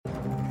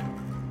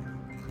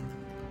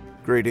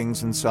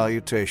Greetings and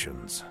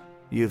salutations.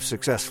 You've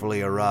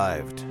successfully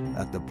arrived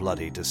at the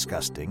Bloody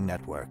Disgusting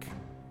Network.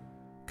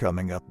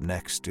 Coming up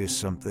next is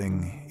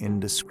something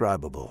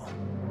indescribable,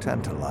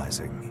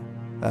 tantalizing,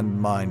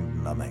 and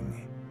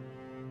mind-numbing.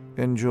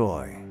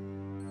 Enjoy.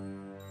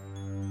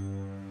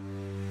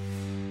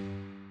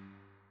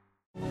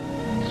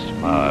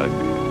 Smug,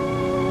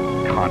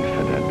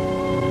 confident,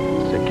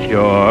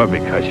 secure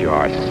because you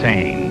are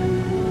sane.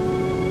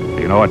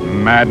 Do you know what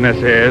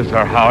madness is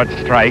or how it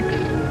strikes?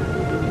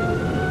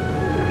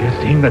 Have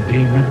you seen the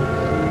demons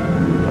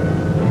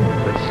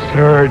that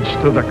surge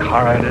through the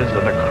corridors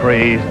of the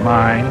crazed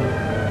mind?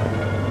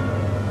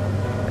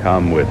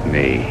 Come with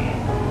me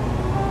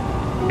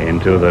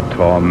into the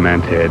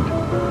tormented,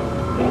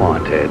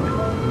 haunted,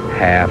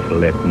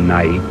 half-lit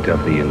night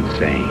of the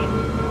insane.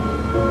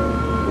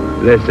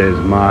 This is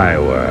my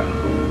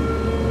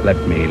world.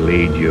 Let me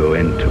lead you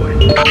into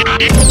it.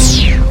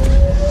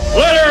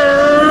 Let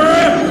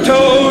her rip,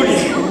 Toad!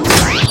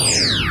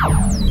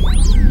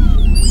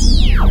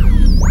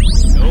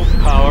 No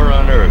power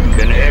on earth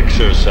can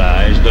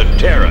exorcise the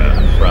terror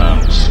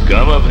from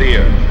scum of the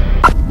earth.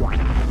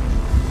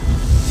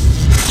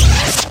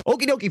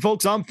 Okie dokie,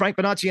 folks, I'm Frank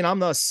Bonacci, and I'm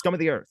the scum of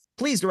the earth.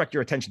 Please direct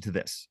your attention to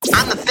this.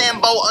 I'm the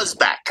Thambo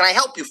Uzbek. Can I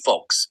help you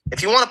folks?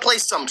 If you want to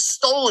place some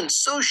stolen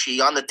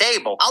sushi on the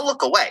table, I'll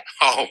look away.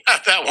 Oh,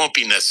 that won't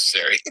be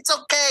necessary. It's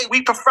okay.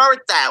 We prefer it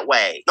that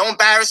way. No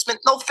embarrassment,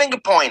 no finger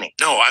pointing.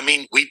 No, I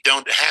mean, we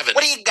don't have it.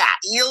 What do you got?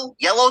 Eel?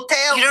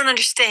 Yellowtail? You don't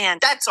understand.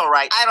 That's all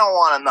right. I don't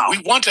want to know. We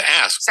want to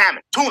ask.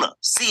 Salmon, tuna,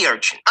 sea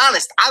urchin.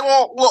 Honest, I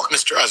won't look.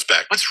 Mr.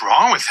 Uzbek, what's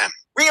wrong with him?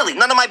 Really,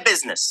 none of my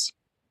business.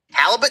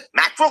 Halibut,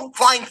 mackerel,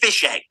 flying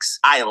fish eggs.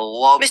 I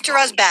love Mr.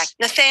 those. Uzbek,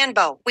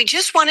 Nathanbo, we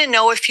just want to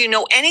know if you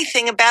know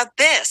anything about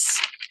this.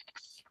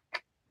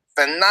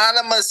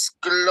 Phenonymous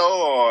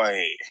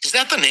Gloid. Is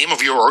that the name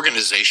of your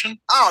organization?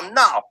 Oh,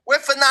 no. We're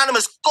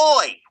Phenonymous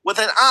Gloid with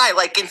an I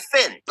like in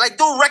Finn. But I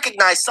do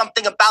recognize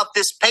something about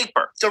this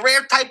paper. It's a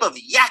rare type of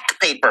yak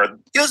paper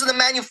used to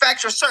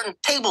manufacture certain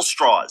table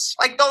straws,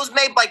 like those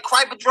made by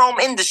Crybodrome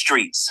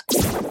Industries.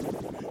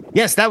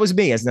 Yes, that was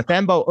me as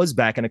Nathanbo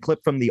Uzbek in a clip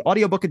from the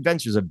audiobook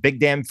adventures of Big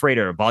Damn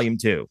Freighter, Volume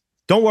 2.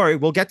 Don't worry,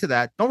 we'll get to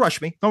that. Don't rush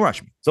me. Don't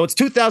rush me. So it's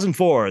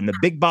 2004, and the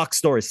big box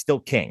store is still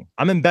king.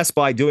 I'm in Best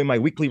Buy doing my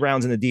weekly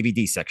rounds in the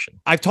DVD section.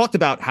 I've talked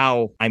about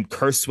how I'm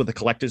cursed with a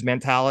collector's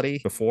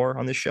mentality before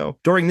on this show.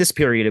 During this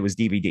period, it was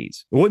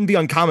DVDs. It wouldn't be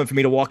uncommon for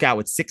me to walk out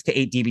with 6 to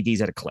 8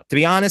 DVDs at a clip. To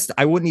be honest,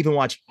 I wouldn't even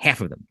watch half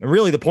of them. And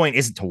really, the point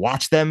isn't to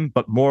watch them,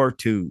 but more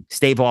to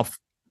stave off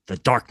the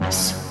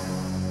darkness.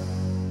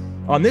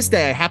 On this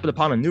day, I happened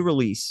upon a new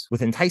release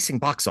with enticing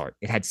box art.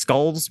 It had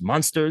skulls,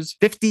 monsters,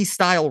 50s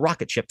style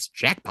rocket ships,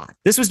 jackpot.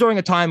 This was during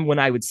a time when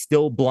I would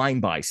still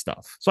blind buy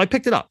stuff. So I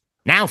picked it up.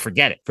 Now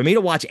forget it. For me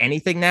to watch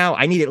anything now,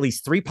 I need at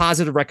least 3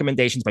 positive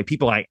recommendations by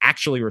people I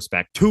actually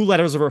respect, 2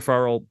 letters of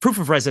referral, proof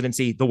of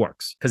residency, the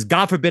works. Because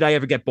God forbid I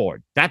ever get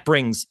bored. That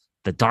brings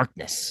the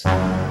darkness.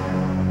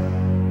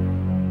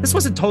 This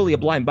wasn't totally a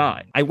blind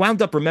buy. I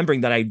wound up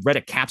remembering that I read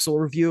a capsule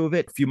review of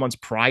it a few months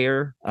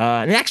prior,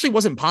 and it actually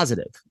wasn't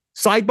positive.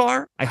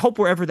 Sidebar, I hope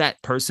wherever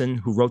that person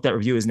who wrote that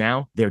review is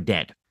now, they're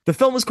dead. The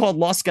film was called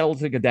Lost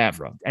Skeleton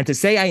Cadavra, and to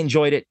say I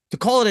enjoyed it, to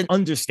call it an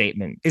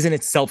understatement, is in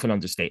itself an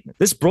understatement.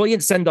 This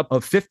brilliant send-up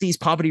of 50s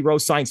Poverty Row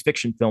science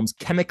fiction films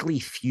chemically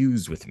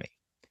fused with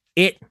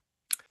me.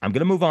 I'm going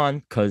to move on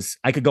because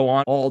I could go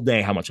on all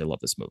day how much I love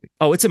this movie.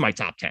 Oh, it's in my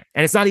top 10.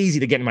 And it's not easy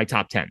to get in my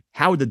top 10.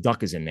 Howard the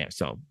Duck is in there,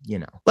 so, you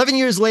know. 11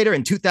 years later,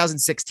 in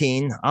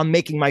 2016, I'm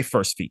making my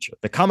first feature,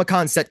 the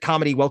Comic-Con set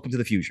comedy Welcome to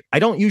the Fusion. I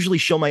don't usually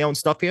show my own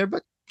stuff here,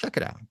 but check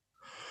it out.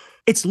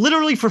 It's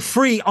literally for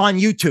free on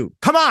YouTube.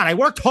 Come on, I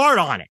worked hard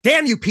on it.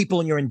 Damn you people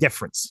and your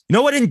indifference. You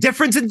know what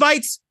indifference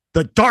invites?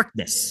 The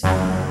darkness.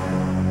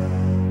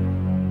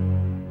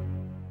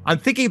 I'm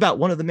thinking about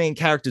one of the main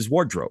characters'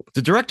 wardrobe.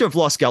 The director of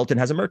Lost Skeleton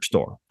has a merch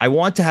store. I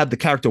want to have the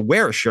character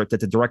wear a shirt that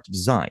the director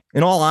designed.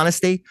 In all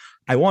honesty,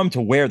 I want him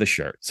to wear the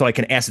shirt so I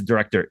can ask the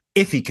director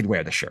if he could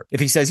wear the shirt. If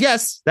he says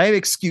yes, then I have an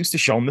excuse to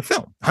show him the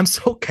film. I'm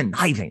so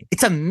conniving.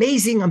 It's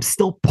amazing I'm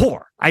still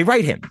poor. I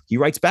write him. He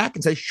writes back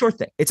and says, sure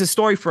thing. It's a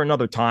story for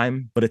another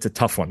time, but it's a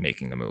tough one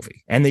making the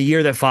movie. And the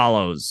year that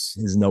follows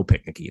is no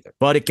picnic either,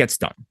 but it gets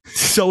done.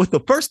 So with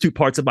the first 2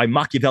 parts of my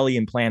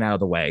Machiavellian plan out of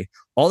the way,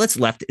 all that's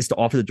left is to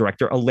offer the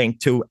director a link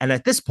to, and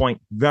at this point,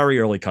 very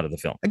early cut of the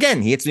film.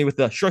 Again, he hits me with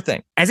the sure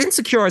thing. As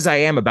insecure as I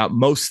am about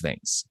most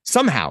things,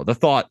 somehow the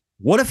thought,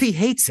 what if he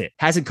hates it,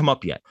 hasn't come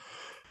up yet.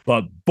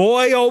 But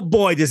boy, oh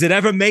boy, does it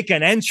ever make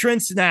an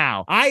entrance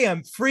now. I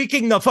am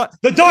freaking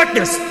the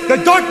darkness!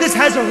 The darkness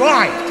has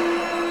arrived!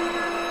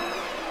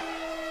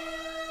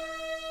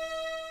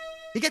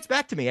 He gets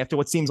back to me after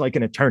what seems like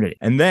an eternity.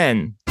 And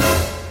then,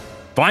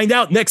 find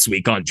out next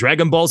week on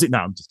Dragon Ball Z. No,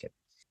 I'm just kidding.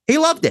 He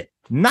loved it.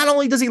 Not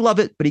only does he love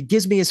it, but he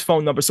gives me his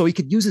phone number so he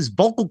could use his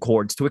vocal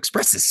cords to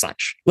express as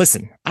such.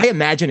 Listen, I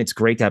imagine it's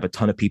great to have a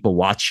ton of people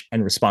watch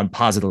and respond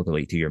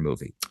positively to your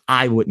movie.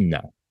 I wouldn't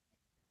know.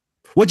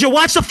 Would you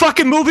watch the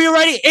fucking movie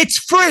already? It's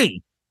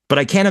free. but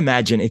I can't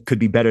imagine it could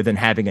be better than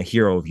having a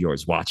hero of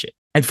yours watch it.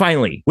 And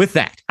finally, with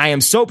that, I am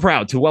so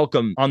proud to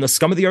welcome on the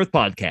Scum of the Earth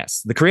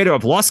podcast, the creator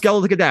of Lost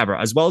Skeleton Cadaver,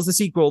 as well as the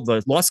sequel,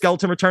 The Lost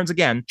Skeleton Returns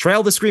Again,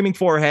 Trail the Screaming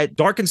Forehead,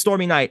 Dark and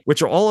Stormy Night,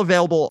 which are all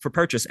available for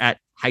purchase at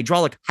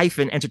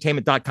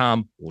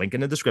hydraulic-entertainment.com, link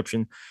in the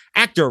description.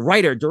 Actor,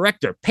 writer,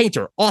 director,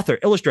 painter, author,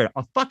 illustrator,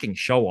 a fucking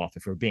show off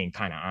if we're being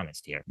kind of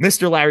honest here.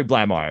 Mr. Larry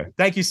Blamire,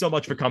 thank you so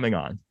much for coming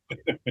on.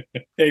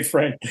 Hey,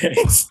 Frank.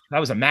 Thanks. That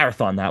was a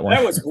marathon, that one.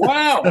 That was,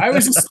 wow. I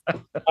was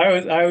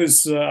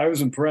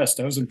impressed.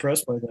 I was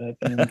impressed by that.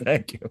 And,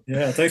 thank you.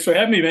 Yeah, thanks for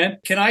having me, man.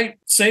 Can I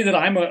say that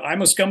I'm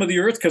a scum of the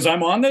earth because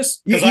I'm on this?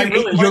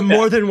 You're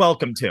more than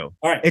welcome to.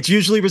 All right. It's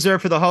usually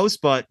reserved for the host,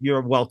 but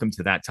you're welcome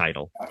to that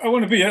title. I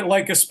want to be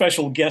like a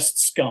special guest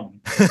scum.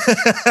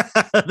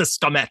 The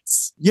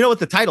Scumettes. You know what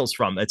the title's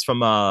from? It's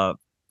from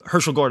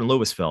Herschel Gordon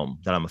Lewis film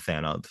that I'm a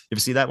fan of. You ever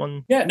see that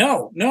one? Yeah,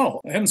 no,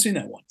 I haven't seen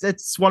that one.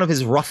 It's one of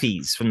his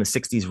roughies from the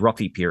 60s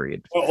roughy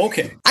period. Oh,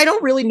 okay. I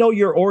don't really know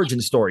your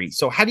origin story.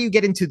 So how do you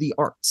get into the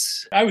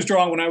arts? I was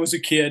drawing when I was a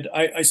kid.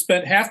 I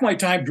spent half my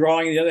time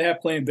drawing, the other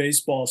half playing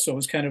baseball. So it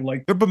was kind of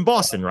like... You're from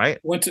Boston, right?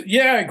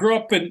 I grew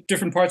up in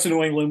different parts of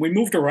New England. We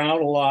moved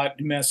around a lot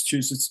in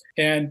Massachusetts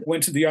and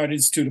went to the Art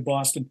Institute of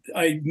Boston.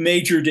 I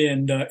majored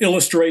in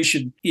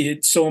illustration.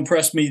 It so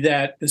impressed me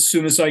that as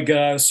soon as I got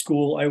out of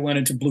school, I went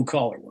into blue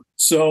collar work.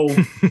 So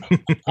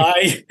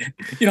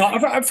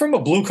I'm from a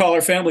blue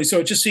collar family, so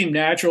it just seemed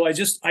natural.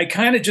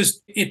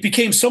 It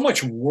became so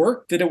much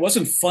work that it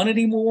wasn't fun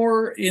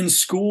anymore in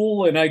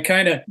school. And I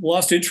kind of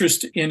lost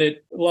interest in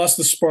it, lost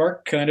the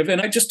spark kind of.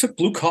 And I just took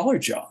blue collar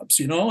jobs,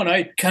 and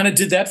I kind of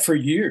did that for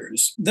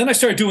years. Then I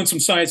started doing some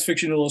science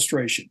fiction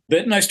illustration.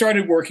 And I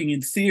started working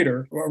in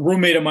theater. A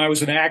roommate of mine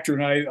was an actor,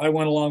 and I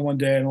went along one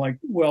day and like,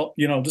 well,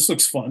 this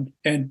looks fun.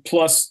 And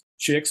plus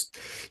chicks.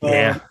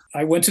 Yeah.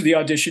 I went to the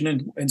audition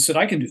and said,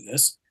 I can do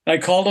this. I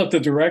called up the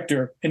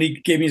director and he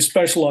gave me a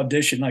special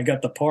audition. I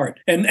got the part.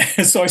 And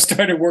so I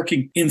started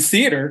working in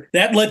theater.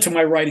 That led to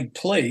my writing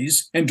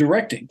plays and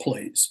directing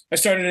plays. I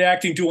started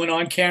acting, doing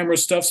on-camera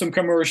stuff, some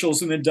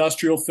commercials and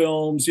industrial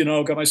films,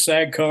 got my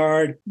SAG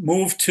card,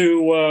 moved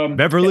to...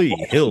 Beverly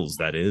Hills,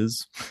 that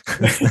is.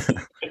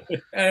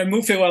 And I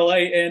moved to LA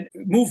and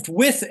moved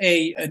with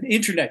an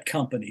internet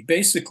company.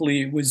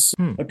 Basically, it was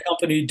a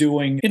company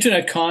doing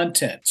internet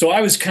content. So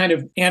I was kind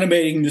of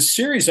animating this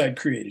series I'd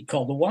created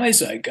called The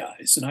Wise Eye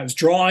Guys. And I was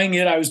drawing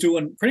it. I was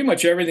doing pretty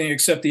much everything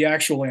except the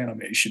actual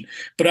animation.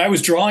 But I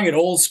was drawing it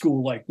old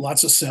school, like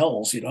lots of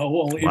cells,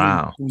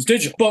 Wow. It was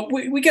digital. But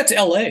we get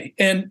to LA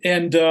and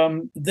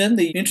then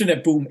the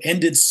internet boom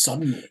ended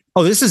suddenly.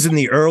 Oh, this is in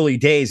the early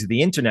days of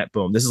the internet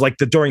boom. This is like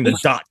during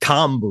the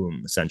 .com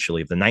boom,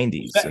 essentially, of the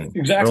 90s and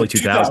exactly. early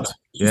 2000s.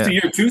 It's the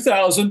year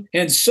 2000.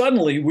 And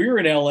suddenly we're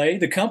in LA.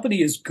 The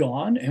company is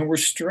gone and we're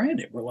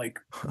stranded. We're like,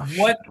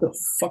 what the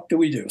fuck do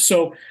we do?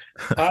 So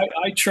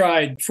I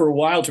tried for a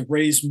while to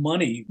raise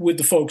money with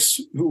the folks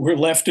who were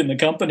left in the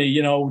company,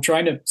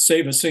 trying to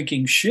save a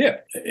sinking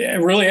ship.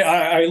 And really,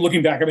 I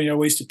looking back, I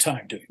wasted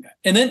time doing that.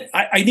 And then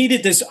I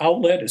needed this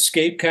outlet,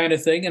 escape kind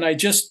of thing. And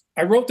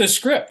I wrote this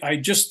script. I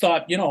just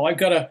thought,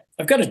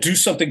 I've got to do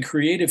something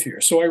creative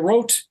here. So I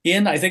wrote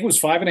I think it was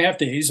 5.5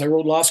 days. I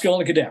wrote Lost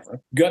Skeleton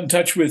Cadaver, got in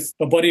touch with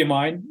a buddy of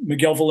mine,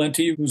 Miguel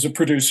Valenti, who's a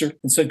producer,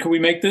 and said, can we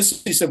make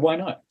this? He said, why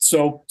not?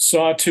 So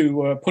saw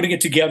to putting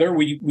it together.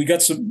 We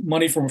got some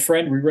money from a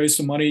friend. We raised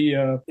some money.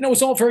 It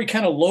was all very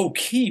kind of low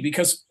key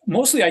because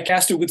mostly I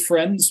cast it with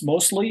friends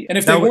mostly. And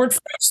if they weren't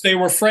friends, they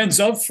were friends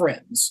of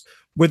friends.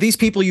 Were these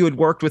people you had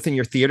worked with in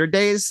your theater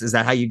days? Is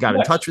that how you got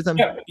in touch with them?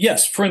 Yeah.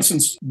 Yes. For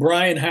instance,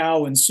 Brian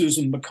Howe and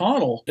Susan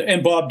McConnell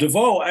and Bob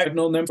DeVoe, I've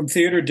known them from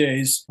theater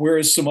days,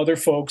 whereas some other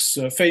folks,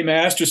 Faye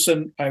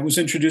Masterson, I was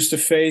introduced to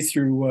Faye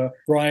through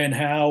Brian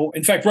Howe.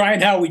 In fact, Brian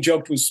Howe, we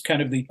joked, was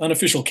kind of the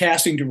unofficial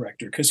casting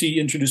director because he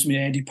introduced me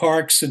to Andy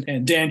Parks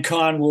and Dan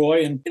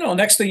Conroy. And,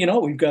 next thing you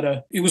know,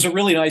 it was a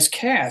really nice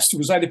cast. It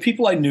was either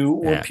people I knew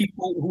or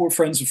people who were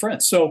friends of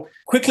friends. So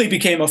quickly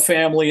became a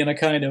family and a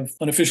kind of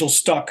unofficial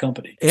stock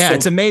company. Yeah.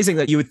 So, it's amazing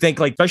that you would think,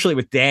 like, especially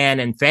with Dan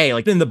and Faye,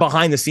 like in the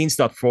behind the scenes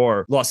stuff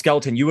for Lost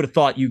Skeleton, you would have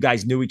thought you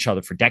guys knew each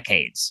other for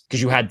decades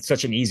because you had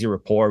such an easy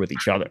rapport with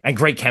each other and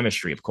great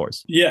chemistry, of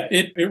course. Yeah,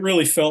 it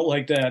really felt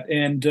like that.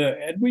 And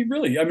we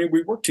really,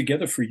 we worked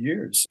together for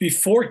years.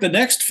 Before the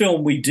next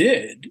film we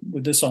did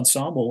with this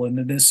ensemble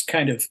and this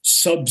kind of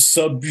sub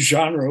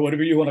genre,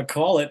 whatever you want to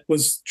call it,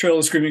 was Trail of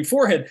the Screaming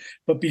Forehead.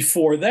 But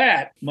before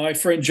that, my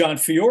friend John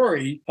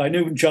Fiore, I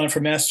knew John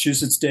from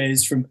Massachusetts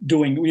days from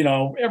doing,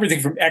 everything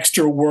from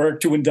extra work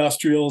to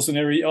industrials and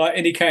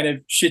any kind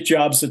of shit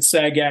jobs that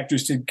SAG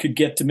actors could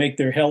get to make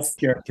their health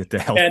care. Get the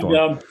health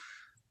going.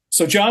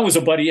 So John was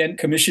a buddy and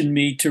commissioned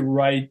me to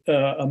write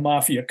a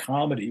mafia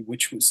comedy,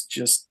 which was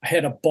just, I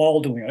had a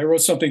ball doing it. I wrote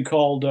something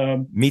called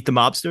Meet the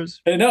Mobsters?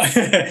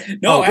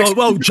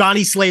 No,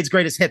 Johnny Slade's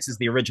Greatest Hits is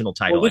the original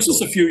title. Well, this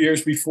is a few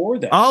years before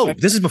that. Oh,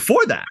 this is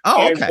before that.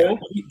 Oh, okay.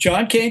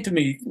 John came to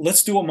me,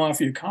 let's do a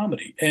mafia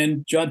comedy.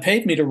 And John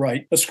paid me to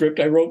write a script.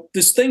 I wrote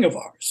This Thing of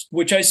Ours,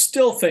 which I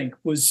still think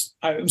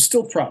I'm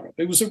still proud of.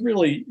 It was a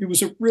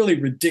really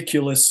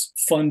ridiculous,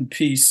 fun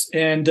piece.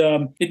 And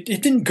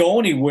it didn't go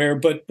anywhere,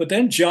 but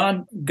then John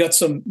got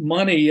some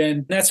money,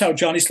 and that's how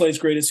Johnny Slade's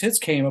Greatest Hits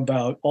came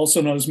about, also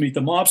known as Meet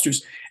the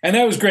Mobsters. And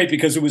that was great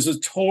because it was a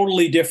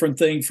totally different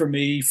thing for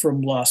me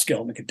from Lost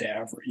Skeleton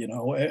Cadaver,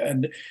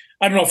 and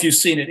I don't know if you've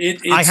seen it.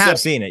 I have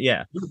seen it,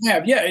 yeah. You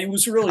have, yeah. It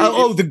was really...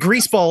 the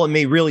greaseball in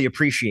me really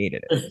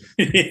appreciated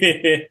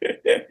it.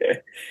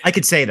 I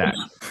could say that.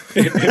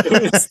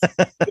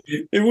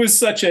 It was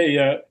such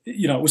a,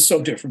 it was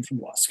so different from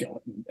Lost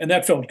Skeleton, and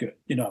that felt good,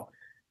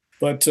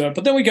 But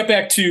then we got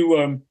back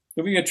to...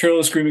 Then we got Trail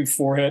of the Screaming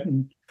Forehead.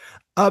 And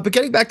but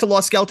getting back to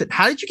Lost Skeleton,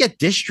 how did you get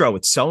distro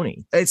with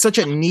Sony? It's such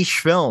a niche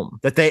film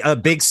that a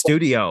big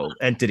studio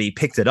entity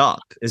picked it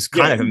up. Is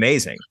kind of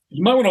amazing.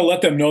 You might want to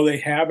let them know they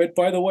have it,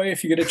 by the way,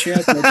 if you get a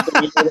chance. They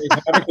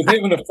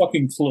haven't a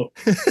fucking clue.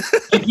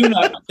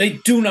 They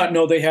do not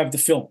know they have the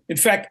film. In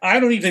fact, I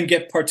don't even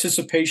get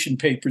participation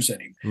papers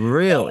anymore.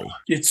 Really?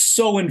 It's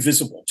so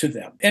invisible to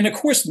them. And of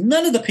course,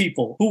 none of the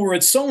people who were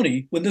at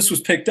Sony when this was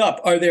picked up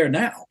are there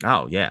now.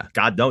 Oh, yeah.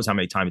 God knows how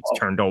many times it's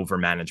turned over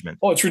management.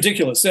 Oh, it's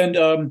ridiculous. And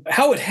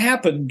how it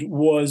happened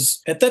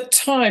was, at that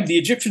time, the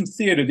Egyptian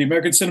Theater, the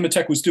American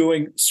Cinematheque, was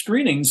doing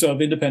screenings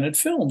of independent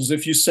films.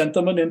 If you sent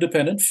them an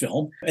independent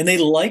film and they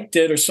liked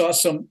it or saw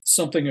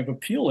something of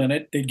appeal in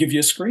it, they'd give you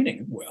a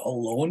screening.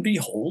 Well, lo and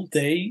behold,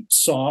 they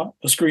saw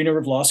a screener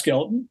of Lost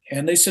Skeleton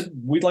and they said,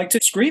 we'd like to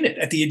screen it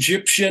at the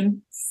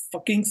Egyptian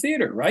fucking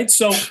theater, right?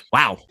 So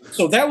wow.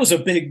 So that was a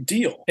big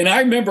deal. And I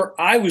remember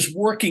I was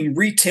working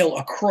retail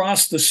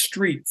across the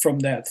street from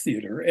that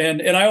theater.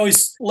 And I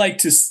always like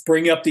to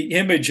bring up the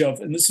image of,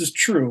 and this is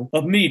true,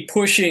 of me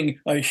pushing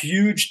a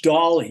huge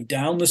dolly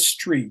down the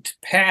street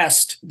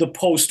past the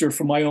poster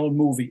for my own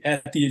movie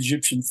at the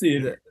Egyptian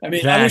theater. I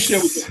mean, I wish there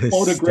was a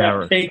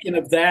photograph taken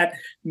of that,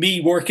 me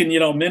working,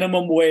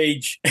 minimum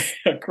wage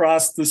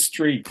across the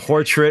street.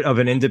 Portrait of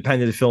an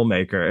independent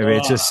filmmaker. I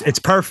mean, it's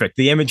perfect.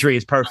 The imagery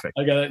is perfect.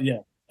 I got it. Yeah,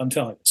 I'm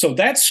telling you. So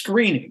that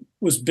screening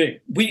was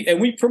big.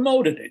 We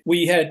promoted it.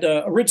 We had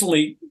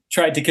originally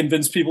tried to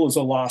convince people it was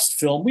a lost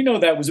film. We knew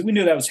that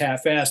was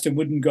half-assed and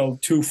wouldn't go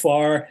too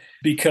far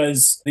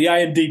because the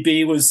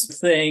IMDb was the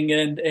thing,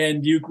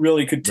 and you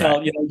really could tell.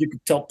 Right. You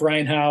could tell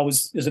Brian Howe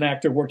is an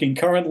actor working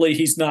currently.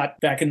 He's not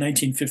back in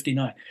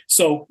 1959.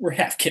 So we're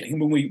half kidding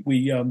when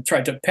we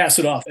tried to pass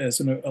it off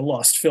as a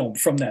lost film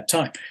from that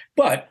time.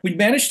 But we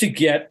managed to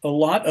get a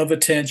lot of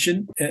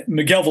attention.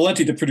 Miguel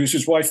Valenti, the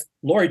producer's wife,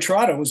 Lori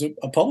Trotta, was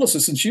a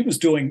publicist, and she was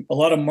doing a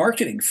lot of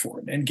marketing for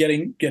it and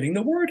getting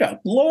the word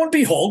out. Lo and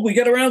behold, we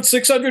get around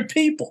 600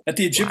 people at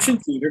the Egyptian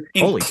Theater.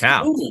 Holy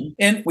cow.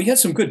 And we had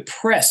some good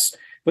press.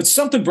 But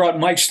something brought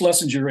Mike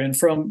Schlesinger in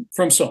from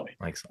Sony.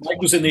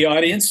 Mike was in the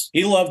audience.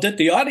 He loved it.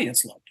 The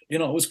audience loved it. It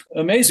was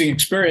an amazing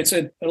experience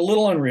and a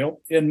little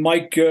unreal. And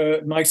Mike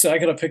said, I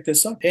got to pick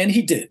this up. And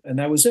he did. And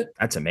that was it.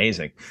 That's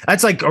amazing.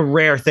 That's like a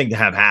rare thing to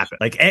have happen.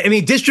 Like, I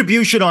mean,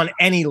 distribution on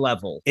any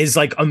level is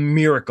like a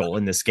miracle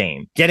in this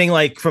game. Getting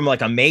from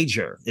a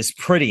major is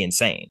pretty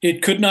insane.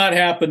 It could not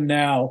happen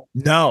now.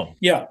 No.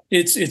 Yeah.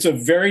 It's a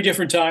very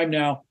different time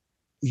now.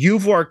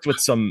 You've worked with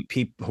some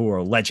people who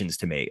are legends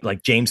to me,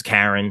 like James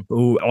Karen,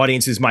 who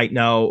audiences might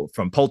know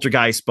from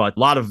Poltergeist, but a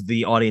lot of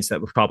the audience that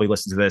would probably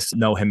listen to this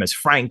know him as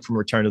Frank from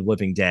Return of the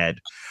Living Dead.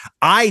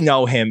 I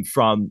know him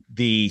from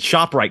the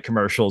ShopRite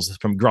commercials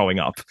from growing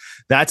up.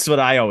 That's what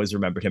I always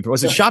remembered him for.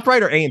 Was it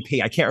ShopRite or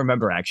A&P? I can't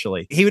remember,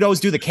 actually. He would always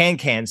do the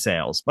can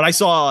sales. When I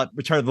saw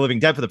Return of the Living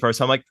Dead for the first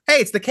time, I'm like, hey,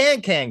 it's the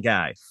can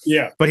guy.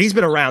 Yeah. But he's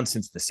been around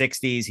since the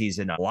 60s. He's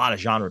in a lot of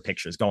genre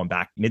pictures going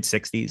back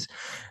mid-60s.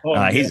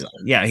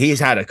 He's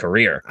had a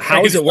career.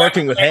 How is it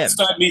working with him?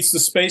 Frankenstein meets the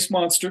Space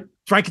Monster.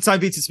 Frankenstein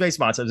beats the Space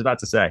Monster, I was about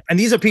to say. And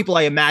these are people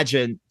I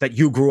imagine that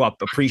you grew up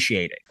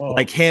appreciating.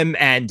 Like him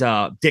and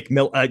Dick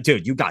Miller.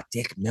 Dude, you got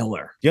Dick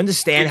Miller. Do you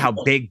understand how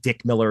big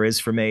Dick Miller is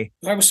for me?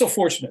 I was so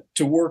fortunate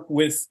to work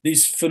with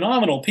these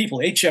phenomenal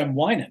people. H.M.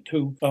 Wynant,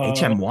 who...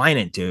 H.M.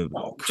 Wynant, dude.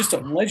 Just a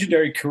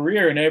legendary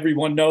career, and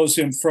everyone knows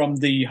him from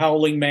the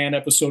Howling Man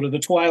episode of The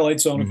Twilight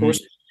Zone, of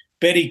course.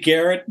 Betty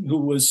Garrett, who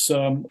was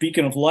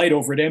Beacon of Light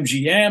over at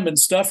MGM and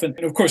stuff. And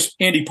of course,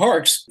 Andy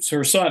Parks,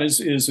 her son,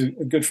 is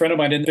a good friend of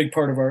mine and a big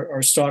part of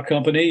our stock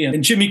company.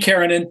 And Jimmy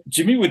Keranen.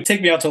 Jimmy would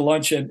take me out to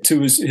lunch to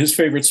his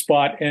favorite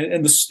spot.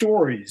 And the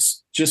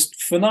stories,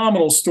 just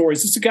phenomenal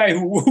stories. It's a guy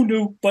who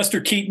knew Buster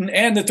Keaton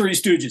and the Three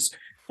Stooges.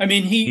 I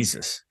mean,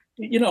 Jesus.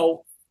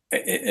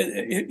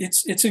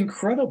 it's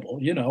incredible,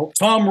 you know.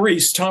 Tom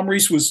Reese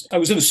was, I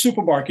was in a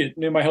supermarket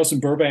near my house in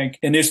Burbank,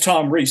 and there's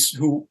Tom Reese,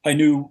 who I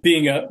knew,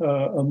 being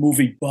a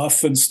movie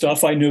buff and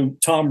stuff. I knew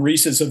Tom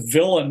Reese as a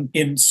villain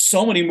in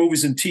so many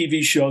movies and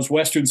TV shows,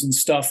 westerns and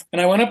stuff.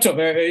 And I went up to him,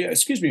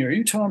 excuse me, are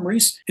you Tom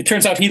Reese? It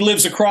turns out he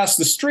lives across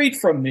the street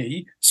from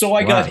me. So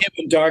I got him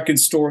in Dark and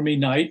Stormy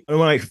Night. One of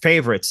my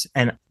favorites,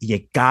 and you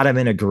got him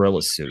in a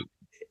gorilla suit,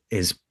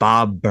 is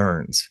Bob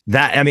Burns.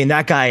 That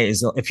guy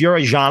is, if you're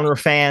a genre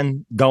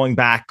fan going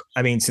back,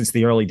 since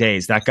the early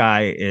days, that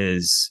guy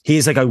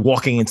he's like a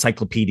walking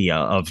encyclopedia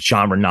of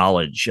genre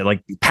knowledge,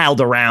 like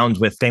palled around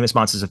with Famous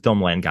Monsters of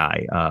Filmland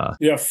guy.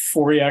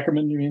 Forey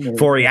Ackerman, you mean?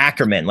 Forey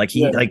Ackerman,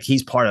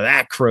 he's part of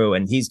that crew,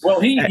 and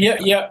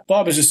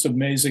Bob is just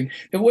amazing.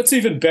 And what's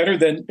even better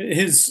than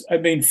his,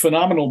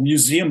 phenomenal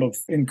museum of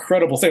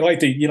incredible things,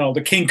 like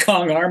the King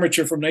Kong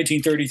armature from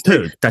 1933.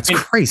 Dude, that's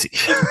crazy.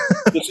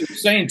 It's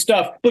insane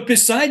stuff. But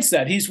besides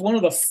that, he's one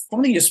of the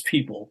funniest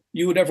people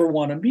you would ever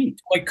want to meet.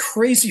 Like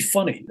crazy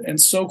funny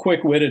and so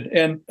quick-witted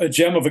and a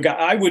gem of a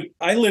guy.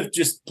 I lived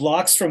just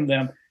blocks from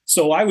them.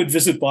 So I would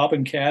visit Bob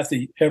and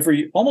Kathy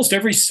almost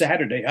every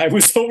Saturday. I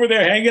was over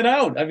there hanging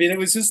out. It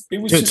was just.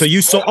 So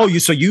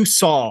you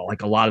saw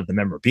like a lot of the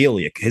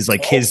memorabilia,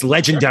 his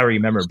legendary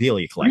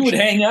memorabilia collection. You would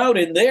hang out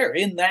in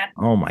that.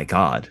 Oh my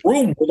God.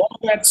 Room with all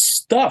that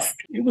stuff.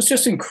 It was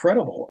just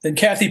incredible. And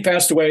Kathy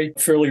passed away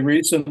fairly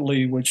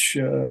recently, which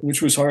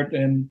was hard.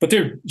 But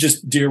they're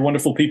just dear,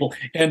 wonderful people.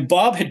 And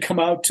Bob had come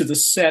out to the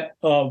set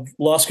of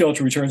Lost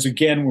Skelter Returns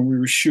again when we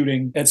were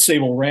shooting at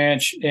Sable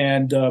Ranch.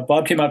 And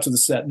Bob came out to the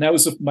set, and that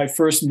was my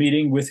first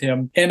meeting with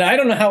him. And I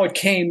don't know how it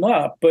came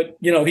up, but,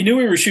 he knew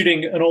we were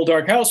shooting an Old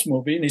Dark House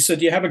movie. And he said,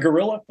 do you have a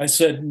gorilla? I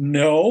said,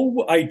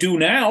 no, I do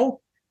now.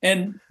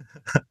 And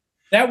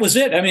that was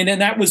it.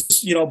 And that was,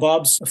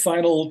 Bob's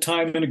final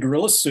time in a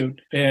gorilla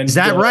suit. And is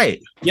that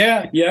right?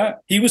 Yeah.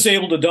 He was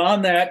able to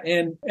don that.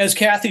 And as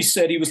Kathy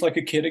said, he was like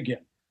a kid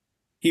again.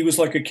 He was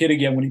like a kid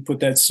again when he put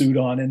that suit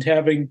on, and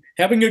having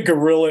a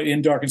gorilla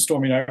in Dark and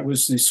Stormy Night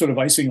was the sort of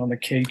icing on the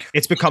cake.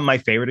 It's become my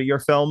favorite of your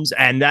films.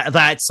 And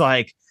that's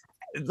like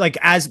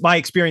as my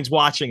experience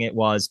watching it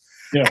was,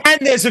 and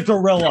there's a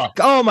gorilla.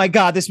 Oh my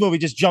God, this movie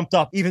just jumped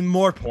up even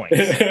more points.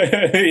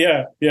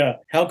 Yeah.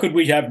 How could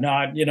we have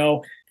not,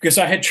 because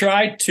I had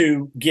tried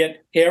to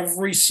get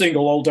every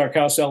single Old Dark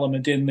House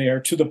element in there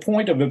to the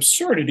point of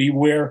absurdity,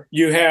 where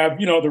you have,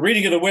 the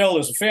reading of the will,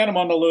 there's a phantom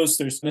on the loose,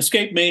 there's an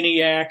escape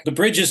maniac, the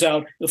bridge is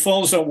out, the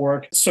phones don't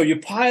work. So you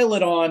pile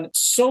it on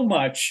so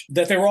much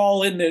that they're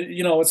all in the,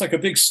 it's like a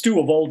big stew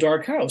of Old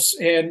Dark House,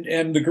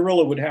 and the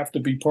gorilla would have to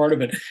be part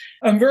of it.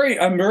 I'm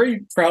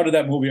very proud of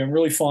that movie. I'm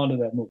really fond of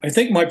that movie. I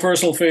think my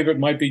personal favorite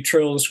might be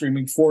Trail of the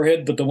Screaming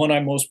Forehead, but the one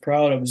I'm most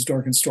proud of is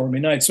Dark and Stormy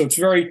Night. So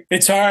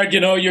it's hard,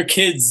 your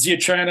kids, you're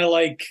trying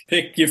to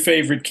pick your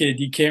favorite kid.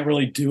 You can't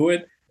really do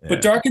it. Yeah.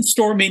 But Dark and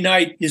Stormy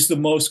Night is the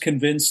most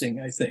convincing,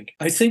 I think.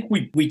 I think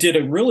we did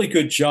a really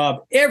good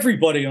job.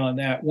 Everybody on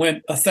that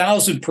went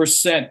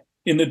 1,000%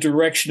 in the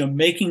direction of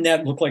making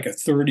that look like a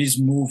 30s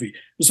movie. It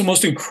was the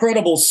most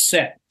incredible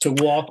set to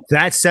walk.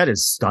 That set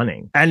is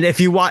stunning. And if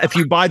you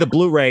buy the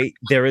Blu-ray,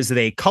 there is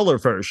a color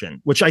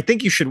version, which I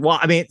think you should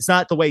watch. It's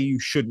not the way you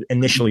should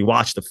initially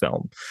watch the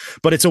film,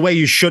 but it's a way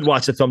you should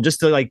watch the film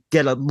just to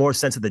get a more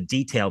sense of the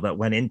detail that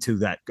went into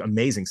that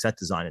amazing set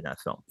design in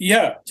that film.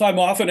 Yeah. So I'm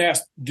often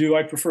asked, do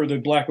I prefer the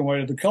black and white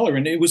or the color?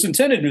 And it was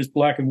intended as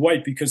black and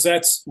white because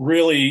that's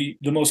really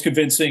the most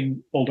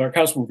convincing Old Dark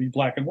House movie,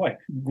 black and white.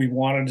 We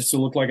wanted it to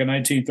look like a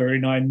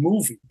 1939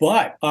 movie.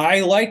 But I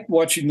like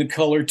watching the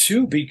color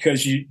too,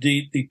 because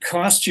the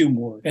costume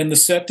work and the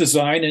set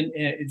design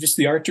and just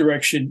the art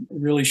direction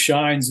really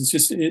shines. It's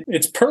just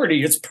it's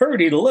pretty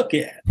to look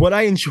at. What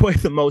I enjoy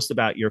the most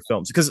about your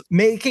films, because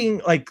making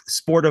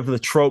sport of the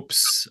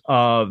tropes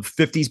of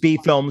 50s B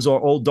films or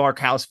Old Dark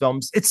House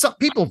films,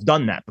 people have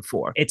done that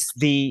before. It's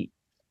the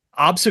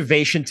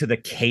observation to the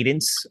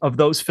cadence of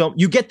those films.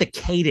 You get the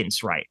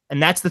cadence right,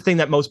 and that's the thing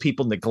that most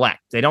people neglect.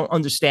 They don't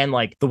understand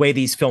the way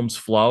these films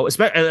flow,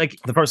 especially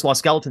the first Lost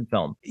Skeleton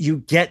film. You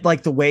get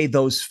the way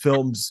those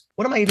films.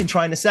 What am I even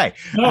trying to say?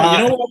 No, you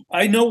know what?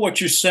 I know what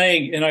you're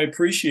saying, and I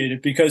appreciate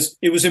it, because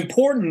it was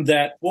important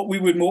that what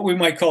we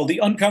might call the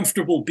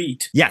uncomfortable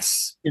beat,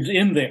 yes, is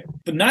in there,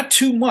 but not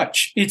too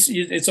much.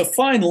 It's a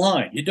fine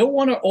line. You don't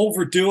want to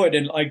overdo it,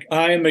 and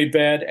I am a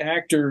bad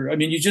actor.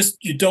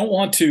 You don't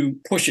want to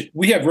push it.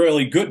 We have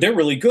they're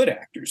really good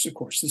actors, of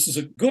course. This is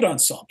a good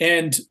ensemble,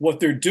 and what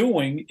they're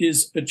doing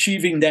is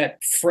achieving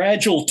that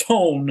fragile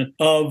tone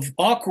of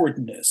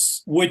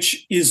awkwardness,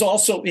 which is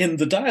also in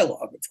the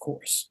dialogue, of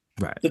course.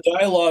 Right. The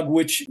dialogue,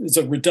 which is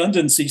a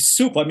redundancy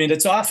soup.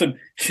 It's often,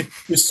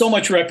 there's so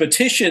much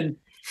repetition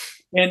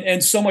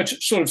and so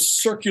much sort of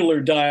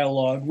circular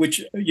dialogue,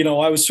 which,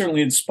 I was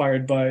certainly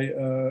inspired by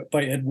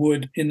Ed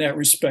Wood in that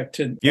respect.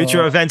 And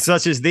future events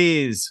such as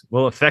these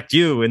will affect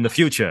you in the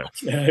future.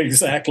 Yeah,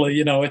 exactly.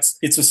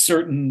 It's a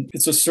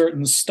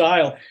certain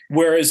style.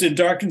 Whereas in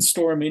Dark and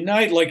Stormy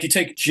Night, you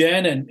take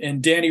Jen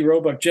and Danny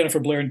Roebuck, Jennifer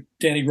Blair and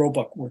Danny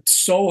Roebuck worked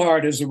so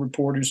hard as the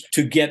reporters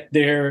to get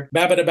their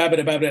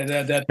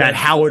that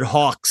Howard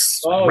Hawks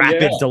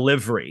rapid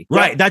delivery. Yeah.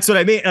 Right. That's what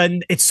I mean.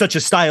 And it's such a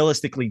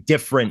stylistically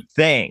different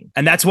thing.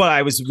 And that's what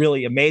I was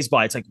really amazed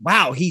by. It's like,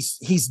 wow,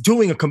 he's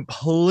doing a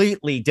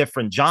completely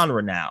different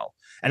genre now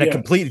and a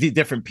completely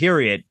different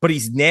period, but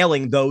he's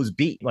nailing those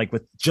beats like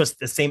with just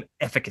the same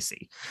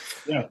efficacy.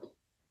 Yeah.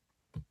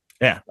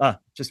 Yeah.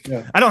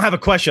 I don't have a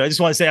question. I just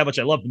want to say how much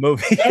I love the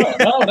movie.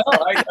 No.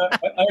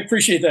 I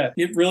appreciate that.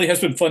 It really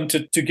has been fun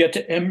to get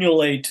to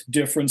emulate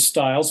different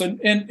styles. And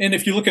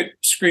if you look at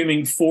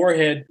Screaming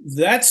Forehead,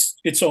 that's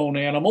its own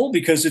animal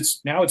because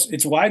it's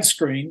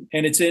widescreen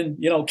and it's in,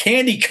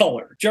 candy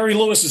color. Jerry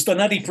Lewis is the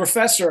Nutty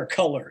Professor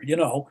color,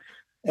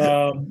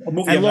 a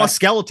movie. And Lost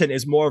Skeleton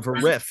is more of a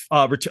riff.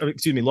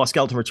 Lost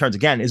Skeleton Returns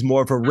Again is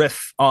more of a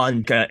riff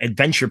on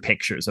adventure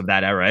pictures of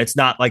that era. It's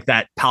not like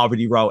that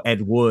Poverty Row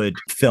Ed Wood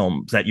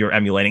film that you're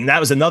emulating. That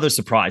was another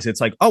surprise.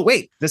 It's like, oh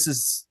wait, this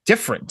is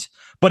different.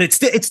 But it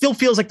still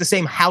feels like the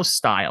same house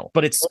style,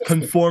 but it's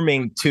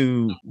conforming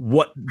to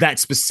what that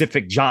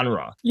specific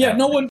genre. Yeah,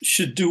 no one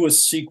should do a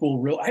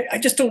sequel. I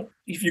just don't.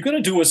 If you're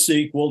going to do a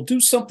sequel,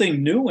 do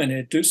something new in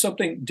it. Do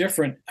something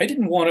different. I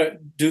didn't want to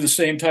do the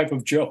same type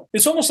of joke.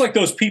 It's almost like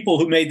those people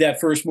who made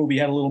that first movie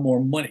had a little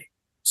more money.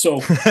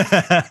 So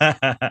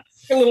a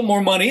little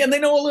more money, and they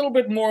know a little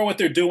bit more what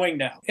they're doing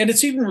now. And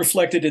it's even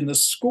reflected in the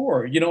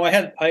score.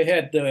 I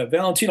had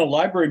Valentino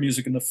library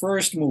music in the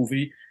first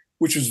movie,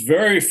 which was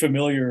very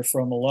familiar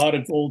from a lot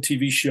of old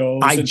TV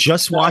shows. I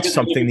just watched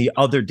something the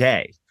other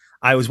day.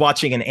 I was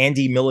watching an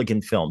Andy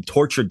Milligan film,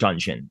 Torture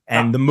Dungeon,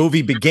 and the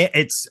movie began.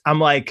 I'm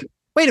like,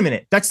 wait a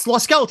minute, that's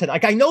Lost Skeleton.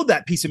 Like, I know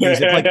that piece of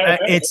music. Like,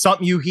 it's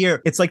something you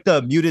hear. It's like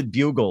the muted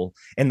bugle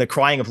and the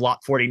crying of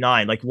Lot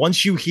 49. Like,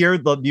 once you hear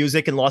the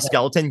music in Lost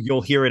Skeleton,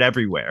 you'll hear it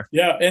everywhere.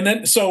 Yeah, and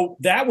then so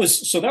that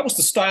was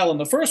the style in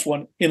the first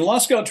one. In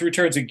Lost Skeleton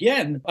Returns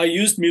Again, I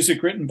used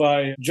music written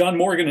by John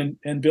Morgan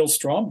and Bill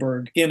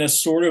Stromberg in a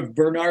sort of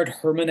Bernard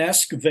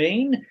Herrmann-esque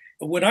vein.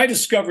 When I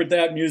discovered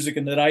that music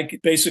and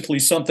that basically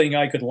something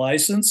I could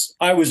license,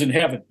 I was in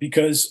heaven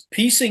because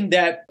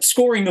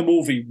scoring the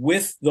movie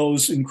with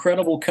those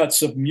incredible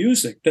cuts of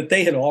music that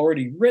they had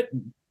already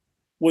written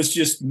was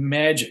just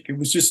magic. It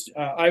was just,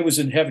 I was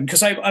in heaven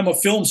because I'm a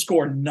film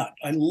score nut.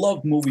 I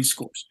love movie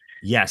scores.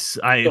 Yes,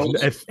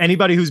 if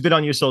anybody who's been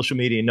on your social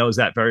media knows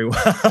that very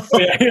well.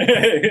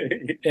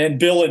 And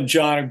Bill and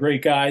John are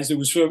great guys. It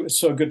was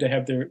so good to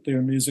have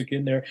their music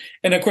in there.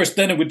 And of course,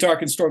 then with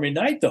Dark and Stormy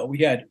Night, though, we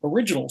had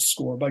original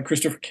score by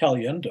Christopher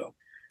Caliendo.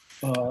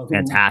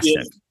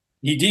 Fantastic.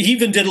 He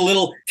even did a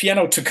little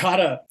piano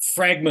toccata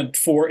fragment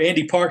for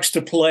Andy Parks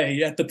to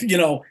play at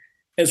the,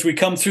 as we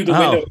come through the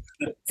window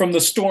from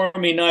the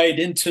stormy night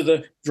into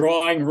the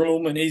drawing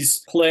room, and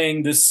he's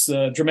playing this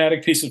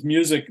dramatic piece of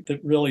music that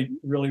really,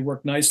 really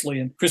worked nicely.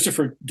 And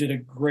Christopher did a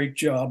great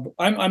job.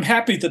 I'm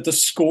happy that the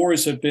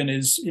scores have been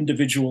as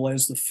individual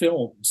as the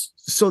films.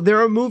 So there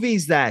are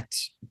movies that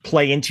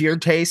play into your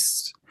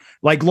tastes.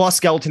 Like Lost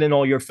Skeleton and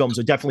all your films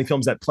are definitely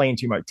films that play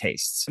into your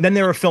tastes. And then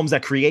there are films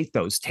that create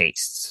those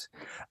tastes.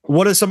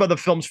 What are some of the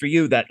films for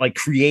you that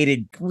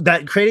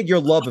created your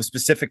love of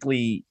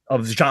specifically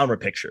of genre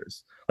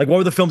pictures? Like, what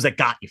were the films that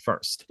got you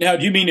first? Now,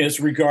 do you mean as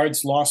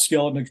regards Lost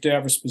Skeleton and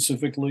Cadaver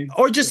specifically?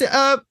 Or just,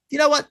 you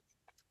know what?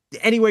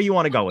 Anywhere you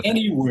want to go with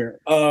Anywhere.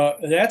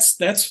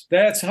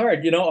 That's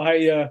hard.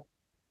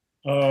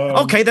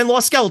 Okay, then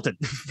Lost Skeleton.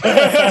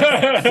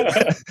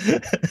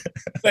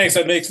 Thanks.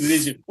 That makes it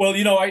easier. Well,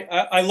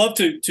 I love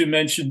to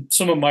mention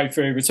some of my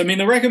favorites. I mean,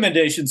 the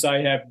recommendations I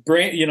have,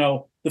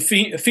 The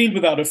Fiend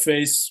Without a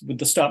Face with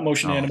the stop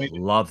motion animated.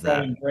 Love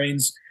that.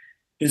 Brains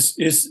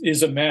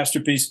is a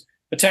masterpiece.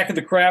 Attack of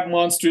the Crab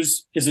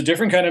Monsters is a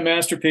different kind of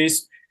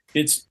masterpiece.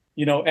 It's,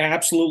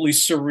 absolutely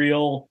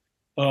surreal.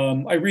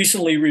 I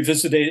recently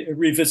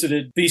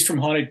revisited Beast from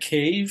Haunted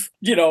Cave,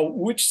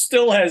 which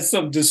still has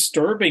some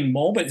disturbing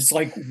moments. It's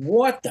like,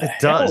 what the hell?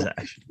 It does,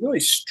 actually. Really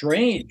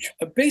strange.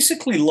 I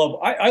basically love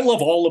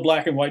all the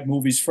black and white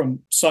movies from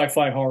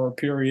sci-fi horror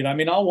period. I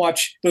mean, I'll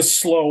watch the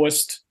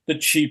slowest, the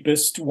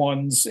cheapest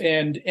ones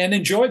and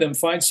enjoy them,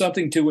 find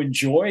something to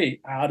enjoy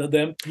out of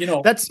them.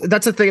 That's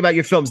the thing about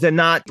your films. They're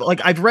not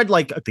like, I've read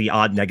the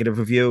odd negative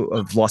review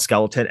of Lost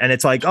Skeleton, and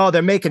it's like, oh,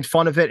 they're making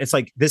fun of it. It's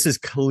like, this is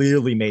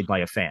clearly made by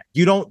a fan.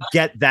 You don't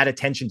get that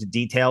attention to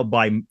detail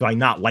by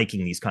not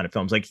liking these kind of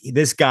films. Like,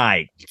 this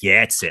guy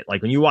gets it.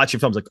 Like, when you watch your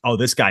films, like, oh,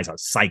 this guy's a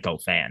psycho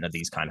fan of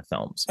these kind of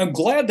films. I'm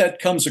glad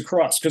that comes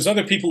across because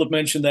other people have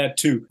mentioned that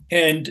too.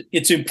 And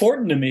it's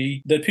important to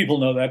me that people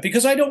know that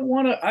because I don't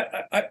want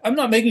to, I'm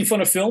not making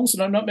fun of films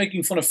and I'm not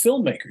making fun of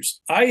filmmakers.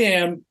 I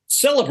am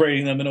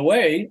celebrating them in a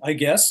way, I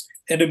guess,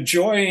 and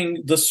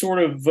enjoying the sort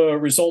of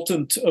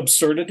resultant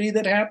absurdity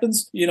that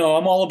happens.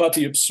 I'm all about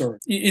the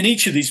absurd. In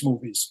each of these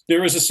movies,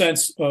 there is a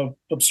sense of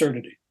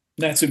absurdity.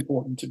 That's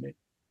important to me.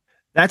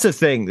 That's a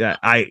thing that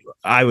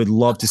I would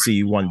love to see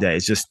you one day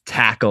is just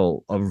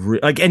tackle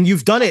and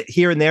you've done it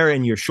here and there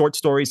in your short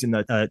stories in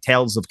the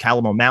Tales of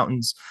Calamo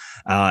Mountains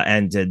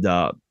and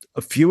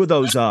a few of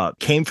those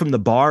came from the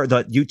bar,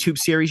 the YouTube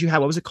series you had.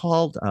 What was it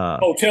called?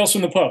 Tales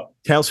from the Pub.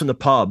 Tales from the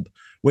Pub,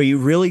 where you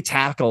really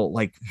tackle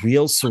like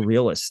real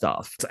surrealist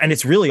stuff. And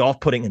it's really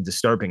off-putting and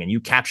disturbing, and you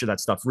capture that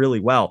stuff really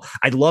well.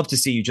 I'd love to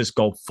see you just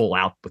go full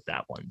out with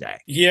that one day.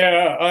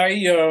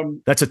 Yeah,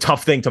 that's a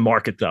tough thing to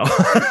market, though.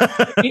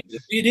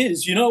 it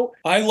is.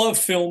 I love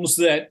films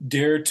that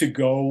dare to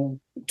go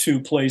to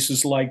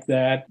places like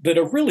that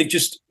are really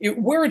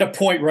we're at a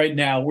point right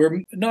now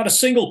where not a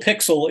single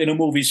pixel in a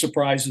movie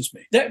surprises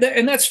me.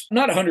 And that's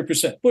not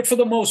 100%, but for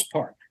the most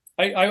part.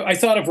 I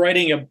thought of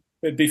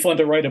it'd be fun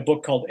to write a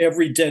book called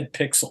Every Dead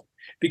Pixel,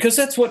 because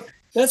that's what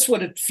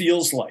it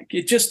feels like.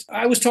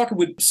 I was talking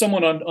with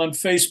someone on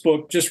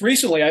Facebook just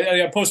recently.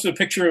 I posted a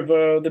picture of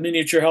the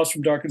miniature house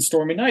from Dark and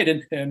Stormy Night,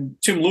 and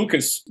Tim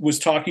Lucas was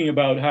talking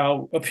about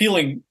how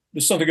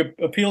there's something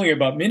appealing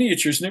about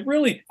miniatures. And it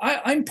really,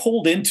 I'm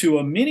pulled into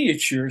a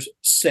miniature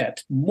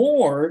set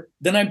more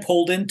than I'm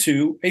pulled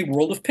into a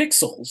world of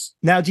pixels.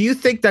 Now, do you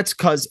think that's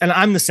because, and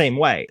I'm the same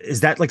way,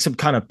 is that like some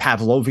kind of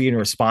Pavlovian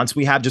response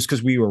we have just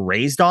because we were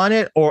raised on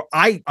it? Or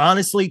I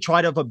honestly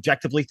try to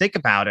objectively think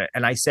about it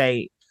and I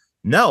say,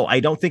 no,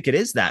 I don't think it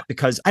is that,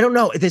 because I don't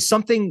know. There's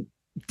something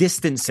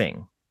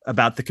distancing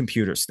about the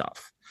computer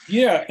stuff.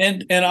 Yeah,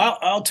 and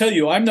I'll tell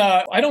you, I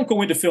don't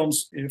go into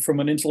films from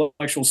an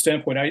intellectual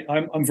standpoint.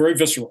 I'm very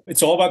visceral.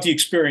 It's all about the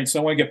experience. I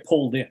want to get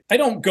pulled in. I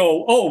don't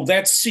go, oh,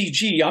 that's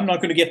CG. I'm not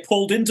going to get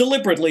pulled in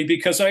deliberately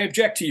because I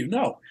object to you.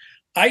 No,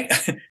 I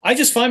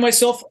just find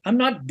myself, I'm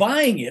not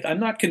buying it.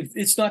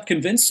 It's not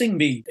convincing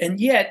me. And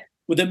yet,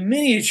 with a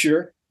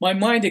miniature, my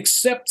mind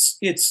accepts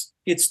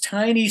its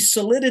tiny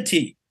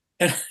solidity,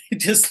 and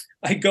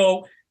I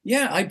go,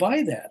 yeah, I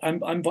buy that.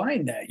 I'm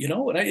buying that,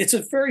 and it's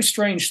a very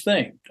strange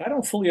thing. I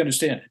don't fully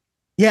understand it.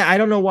 Yeah, I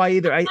don't know why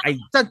either.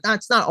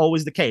 That's not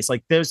always the case.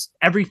 Like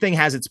everything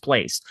has its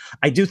place.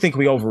 I do think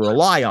we over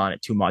rely on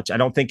it too much. I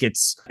don't think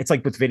it's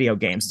like with video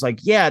games. It's like,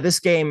 yeah,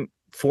 this game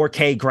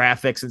 4K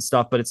graphics and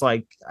stuff, but it's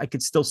like I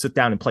could still sit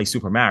down and play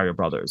Super Mario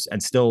Brothers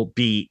and still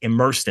be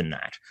immersed in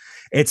that.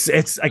 It's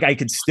like I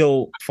could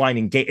still find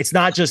engage. It's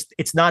not just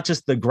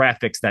the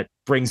graphics that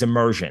brings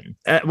immersion.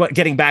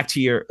 Getting back to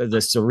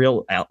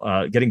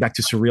getting back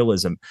to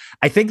surrealism,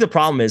 I think the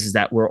problem is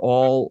that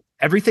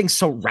everything's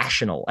so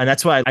rational, and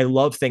that's why I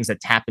love things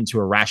that tap into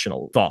a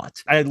rational thought.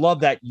 I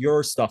love that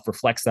your stuff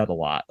reflects that a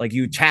lot. Like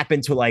you tap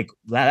into like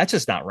that's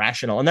just not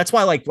rational, and that's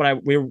why like when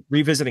we're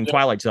revisiting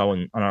Twilight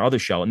Zone on our other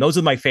show, and those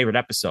are my favorite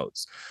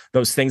episodes.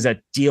 Those things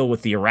that deal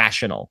with the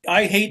irrational.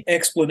 I hate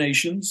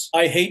explanations.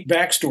 I hate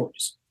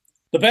backstories.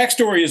 The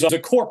backstory is a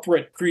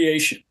corporate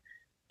creation.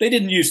 They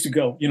didn't used to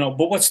go,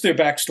 but what's their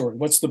backstory?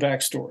 What's the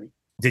backstory?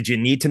 Did you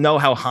need to know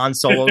how Han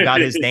Solo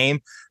got his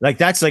name? Like,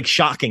 that's like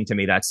shocking to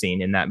me, that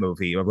scene in that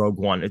movie, or Rogue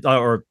One,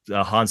 or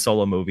a Han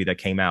Solo movie that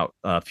came out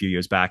a few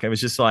years back. It was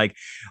just like,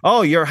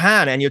 oh, you're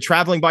Han and you're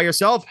traveling by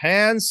yourself,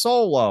 Han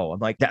Solo. I'm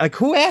like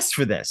who asked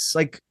for this?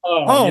 Like,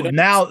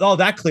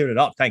 that cleared it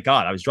up. Thank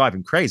God. I was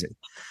driving crazy.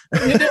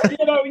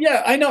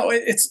 Yeah, I know.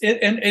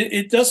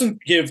 It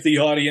doesn't give the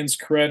audience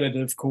credit,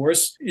 of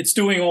course. It's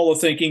doing all the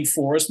thinking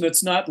for us, and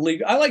it's not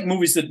legal. I like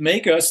movies that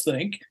make us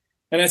think,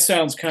 and that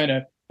sounds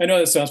I know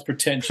that sounds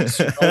pretentious.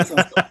 I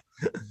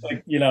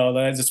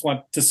just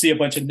want to see a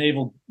bunch of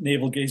navel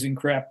gazing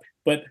crap.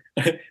 But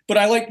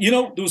I like,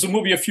 there was a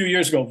movie a few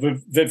years ago,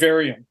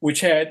 Vivarium,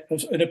 which had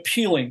an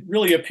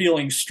really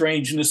appealing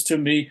strangeness to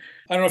me.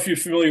 I don't know if you're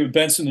familiar with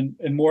Benson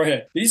and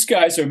Moorhead. These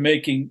guys are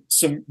making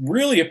some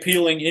really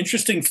appealing,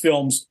 interesting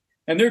films,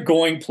 and they're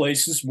going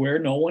places where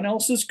no one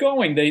else is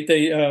going.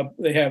 They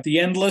have The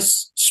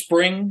Endless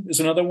Spring is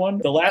another one.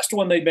 The last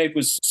one they made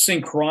was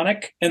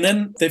Synchronic, and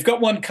then they've got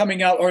one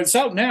coming out, or it's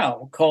out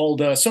now,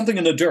 called Something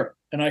in the Dirt.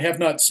 And I have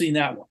not seen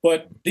that one.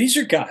 But these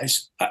are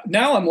guys.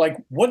 Now I'm like,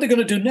 what are they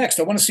going to do next?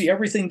 I want to see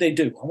everything they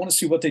do. I want to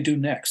see what they do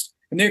next.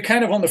 And they're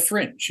kind of on the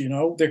fringe,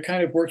 They're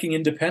kind of working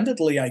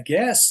independently, I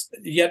guess.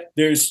 Yet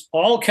there's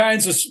all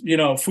kinds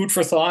of, food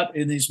for thought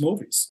in these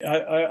movies.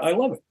 I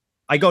love it.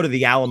 I go to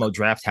the Alamo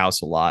Draft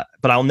House a lot,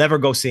 but I'll never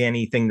go see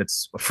anything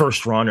that's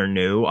first run or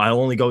new. I'll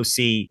only go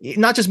see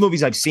not just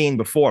movies I've seen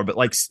before, but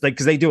like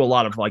because they do a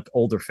lot of like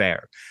older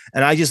fare.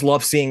 And I just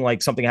love seeing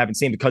like something I haven't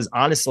seen, because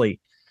honestly,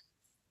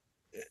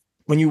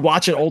 when you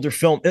watch an older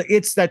film,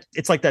 it's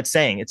like that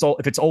saying,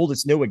 if it's old,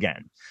 it's new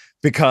again.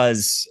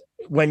 Because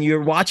when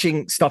you're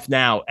watching stuff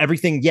now,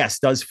 everything, yes,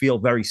 does feel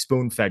very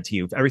spoon-fed to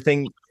you.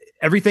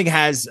 Everything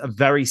has a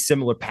very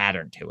similar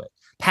pattern to it.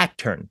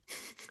 Pattern.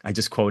 I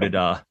just quoted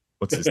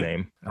what's his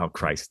name? Oh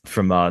Christ!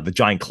 From the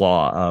Giant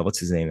Claw. What's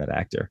his name? That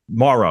actor,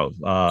 Morrow.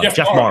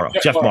 Jeff Morrow.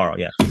 Jeff Morrow.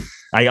 Yeah.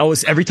 I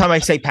always, every time I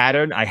say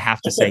pattern, I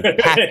have to say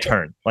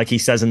pattern, like he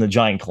says in the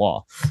Giant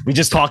Claw. We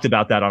just talked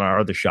about that on our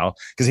other show,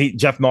 because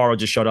Jeff Morrow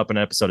just showed up in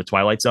an episode of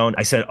Twilight Zone.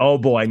 I said, oh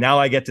boy, now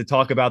I get to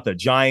talk about the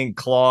Giant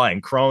Claw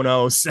and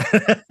Kronos.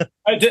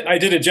 I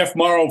did a Jeff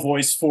Morrow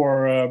voice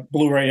for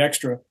Blu-ray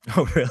Extra.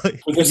 Oh really?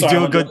 Do you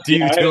do a good?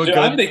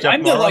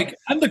 I'm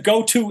the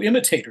go-to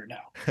imitator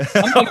now.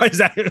 Is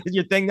that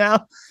your thing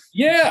now?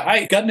 Yeah,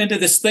 I gotten into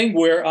this thing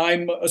where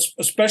I'm,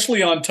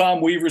 especially on Tom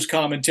Weaver's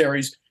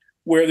commentaries,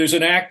 where there's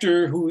an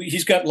actor who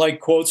he's got like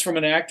quotes from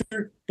an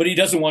actor, but he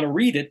doesn't want to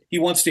read it. He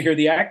wants to hear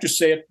the actor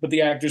say it, but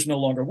the actor's no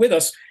longer with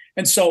us.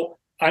 And so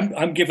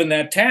I'm given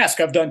that task.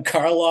 I've done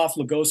Karloff,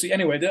 Lugosi.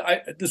 Anyway,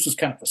 this was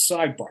kind of a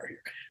sidebar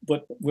here,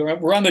 but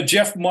we're on the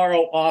Jeff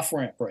Morrow off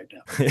ramp right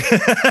now.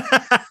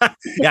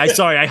 Yeah,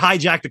 sorry, I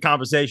hijacked the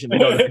conversation to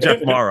go to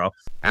Jeff Morrow.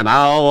 And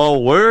now a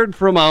word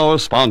from our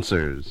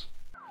sponsors.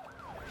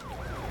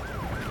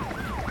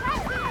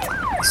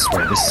 I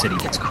swear, this city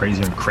gets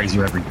crazier and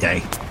crazier every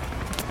day.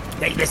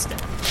 Hey, listen.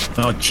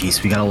 Oh,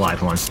 jeez, we got a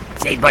live one.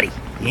 Hey, buddy,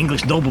 the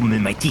English nobleman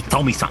in my teeth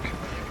told me something.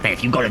 That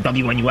if you go to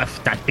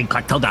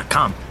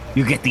WNUF.BigCartel.com,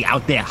 you get the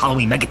Out There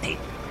Halloween Mega Tape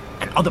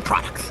and other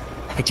products.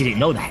 I bet you didn't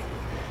know that.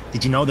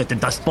 Did you know that the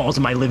dust balls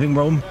in my living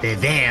room, they're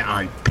there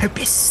on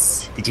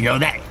purpose? Did you know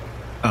that?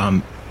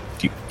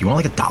 Do you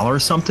want like $1 or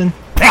something?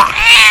 Did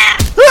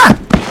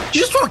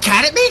you just throw a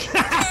cat at me?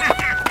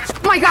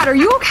 Oh my God, are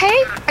you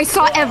okay? I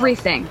saw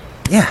everything.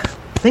 Yeah,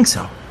 I think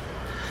so.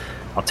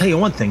 I'll tell you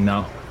one thing,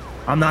 though.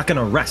 I'm not going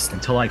to rest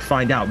until I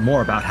find out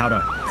more about how to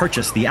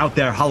purchase the Out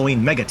There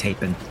Halloween Mega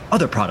Tape and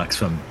other products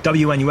from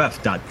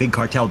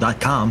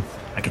WNUF.BigCartel.com.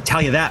 I can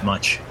tell you that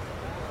much.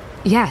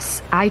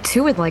 Yes, I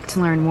too would like to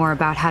learn more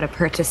about how to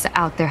purchase the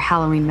Out There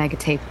Halloween Mega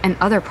Tape and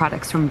other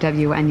products from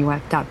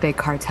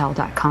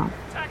WNUF.BigCartel.com.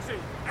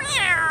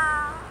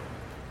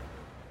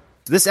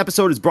 This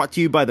episode is brought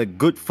to you by the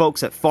good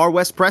folks at Far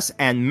West Press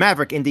and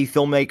maverick indie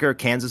filmmaker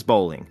Kansas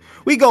Bowling.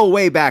 We go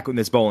way back with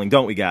Miss Bowling,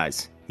 don't we,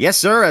 guys? Yes,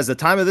 sir, as the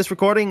time of this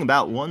recording,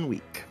 about 1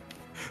 week.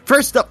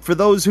 First up, for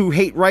those who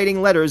hate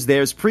writing letters,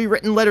 there's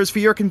Pre-Written Letters for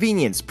Your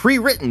Convenience,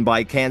 pre-written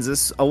by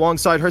Kansas,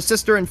 alongside her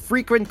sister and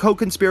frequent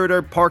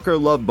co-conspirator Parker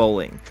Love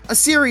Bowling. A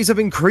series of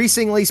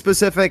increasingly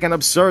specific and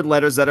absurd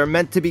letters that are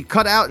meant to be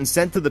cut out and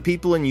sent to the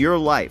people in your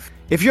life.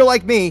 If you're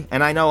like me,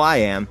 and I know I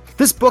am,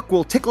 this book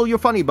will tickle your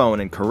funny bone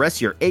and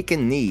caress your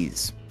aching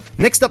knees.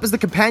 Next up is the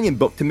companion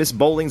book to Miss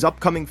Bowling's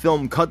upcoming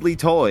film Cuddly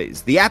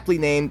Toys, the aptly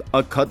named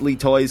A Cuddly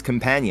Toys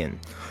Companion.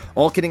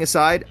 All kidding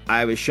aside,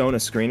 I was shown a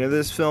screen of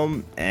this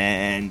film,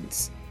 and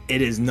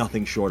it is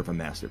nothing short of a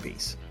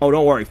masterpiece. Oh,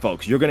 don't worry,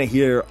 folks. You're gonna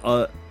hear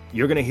a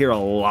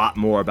lot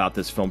more about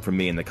this film from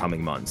me in the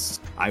coming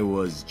months. I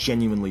was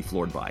genuinely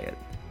floored by it.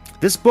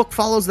 This book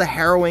follows the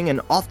harrowing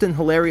and often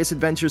hilarious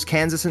adventures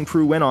Kansas and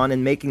crew went on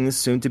in making this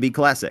soon-to-be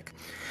classic.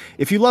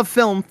 If you love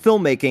film,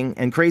 filmmaking,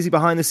 and crazy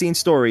behind-the-scenes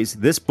stories,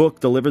 this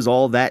book delivers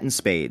all that in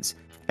spades.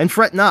 And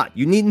fret not,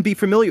 you needn't be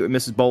familiar with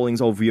Mrs.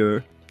 Bowling's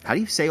oeuvre. How do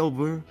you say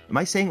oeuvre? Am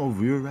I saying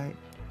oeuvre right?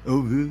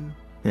 Oeuvre?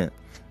 Yeah.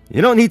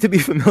 You don't need to be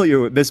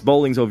familiar with Miss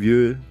Bowling's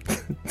oeuvre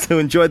to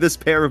enjoy this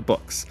pair of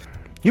books.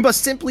 You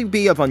must simply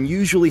be of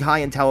unusually high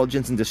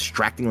intelligence and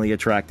distractingly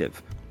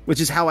attractive,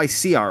 which is how I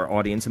see our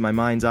audience in my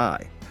mind's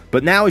eye.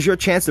 But now is your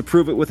chance to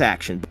prove it with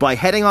action by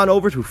heading on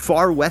over to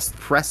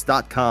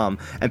farwestpress.com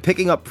and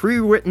picking up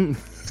pre-written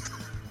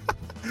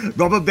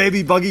rubber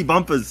baby buggy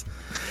bumpers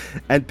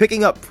and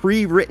picking up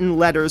pre-written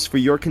letters for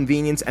your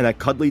convenience and a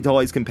Cuddly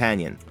Toys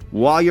companion.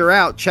 While you're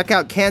out, check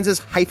out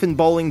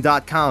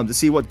kansas-bowling.com to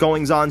see what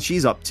goings-on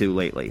she's up to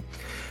lately.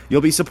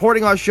 You'll be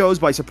supporting our shows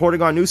by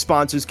supporting our new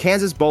sponsors,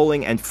 Kansas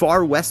Bowling and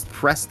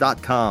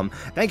farwestpress.com.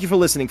 Thank you for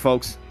listening,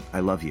 folks. I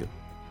love you.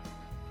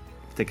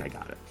 I think I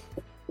got it.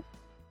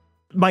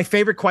 My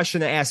favorite question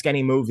to ask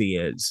any movie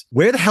is,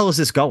 where the hell is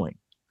this going?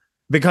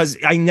 Because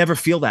I never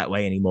feel that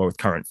way anymore with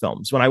current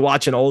films. When I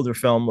watch an older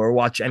film or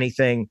watch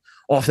anything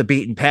off the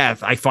beaten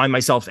path, I find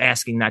myself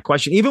asking that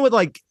question, even with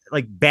like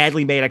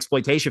badly made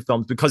exploitation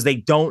films, because they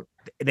don't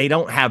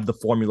have the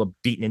formula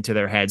beaten into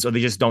their heads, or they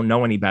just don't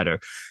know any better.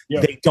 Yeah.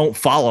 They don't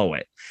follow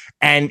it.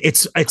 And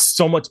it's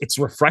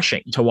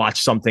refreshing to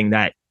watch something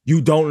that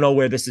you don't know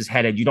where this is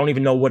headed. You don't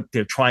even know what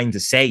they're trying to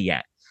say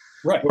yet.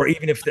 Right. Or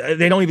even if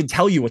they don't even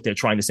tell you what they're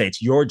trying to say,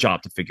 it's your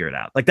job to figure it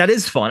out. Like, that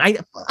is fun.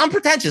 I'm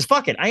pretentious.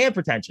 Fuck it. I am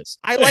pretentious.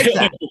 I like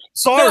that.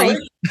 Sorry.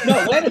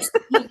 No, that is,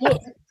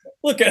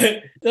 look at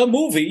it. A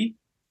movie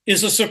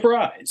is a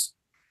surprise.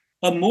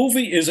 A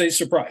movie is a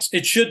surprise.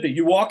 It should be.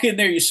 You walk in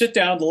there, you sit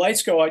down, the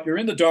lights go out, you're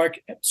in the dark.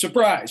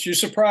 Surprise. You're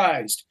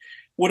surprised.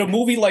 Would a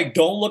movie like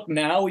Don't Look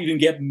Now even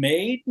get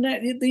made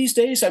these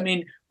days? I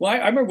mean, I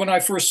remember when I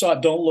first saw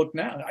Don't Look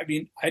Now. I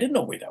mean, I didn't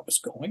know where that was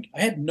going.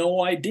 I had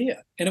no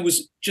idea. And it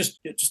was just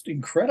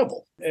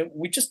incredible. And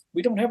we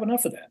don't have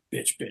enough of that.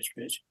 Bitch.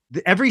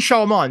 Every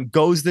show I'm on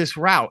goes this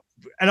route.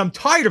 And I'm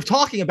tired of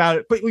talking about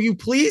it, but will you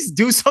please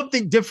do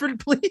something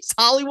different, please,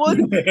 Hollywood?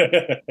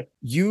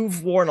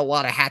 You've worn a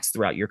lot of hats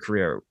throughout your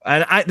career.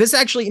 And this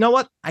actually, you know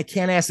what? I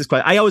can't ask this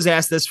question. I always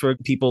ask this for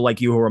people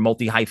like you who are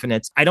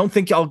multi-hyphenates. I don't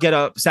think I'll get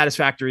a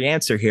satisfactory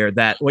answer here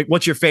that,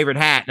 what's your favorite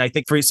hat? And I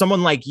think for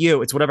someone like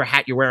you, it's whatever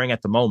hat you're wearing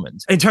at the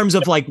moment. In terms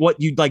of like what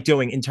you'd like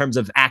doing in terms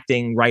of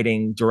acting,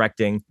 writing,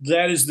 directing.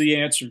 That is the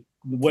answer.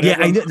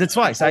 Whatever. Yeah, that's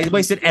why. So I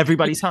wasted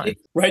everybody's time.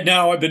 Right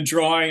now, I've been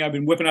drawing. I've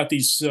been whipping out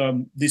these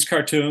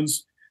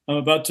cartoons. I'm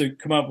about to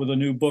come up with a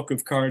new book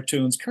of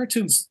cartoons.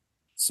 Cartoons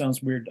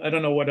sounds weird. I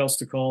don't know what else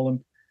to call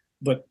them,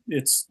 but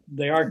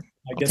they are.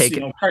 I guess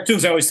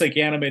cartoons. I always think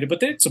animated,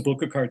 but it's a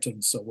book of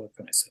cartoons. So what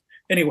can I say?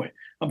 Anyway,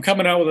 I'm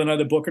coming out with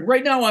another book, and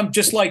right now I'm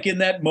just like in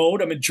that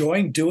mode. I'm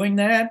enjoying doing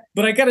that,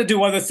 but I got to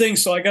do other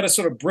things. So I got to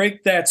sort of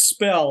break that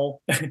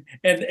spell,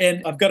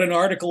 and I've got an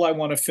article I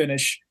want to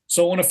finish.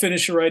 So I want to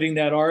finish writing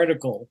that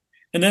article.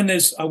 And then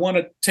I want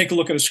to take a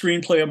look at a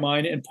screenplay of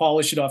mine and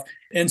polish it off.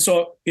 And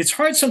so it's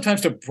hard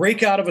sometimes to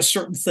break out of a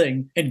certain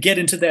thing and get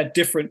into that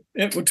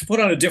to put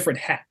on a different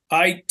hat.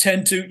 I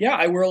tend to,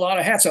 I wear a lot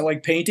of hats. I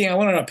like painting. I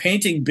went on a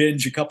painting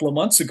binge a couple of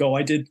months ago.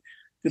 I did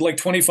like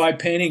 25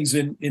 paintings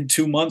in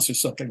 2 months or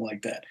something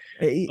like that.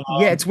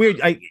 It's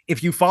weird.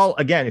 If you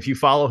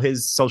follow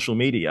his social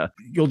media,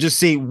 you'll just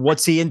see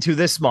what's he into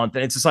this month.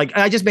 And it's just like,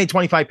 I just made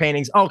 25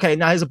 paintings. Okay,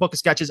 now here's a book of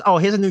sketches. Oh,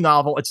 here's a new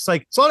novel. It's just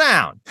like, slow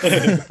down.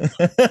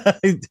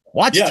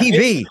 Watch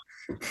TV.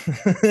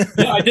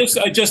 I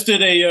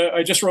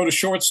just wrote a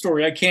short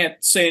story. I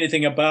can't say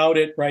anything about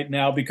it right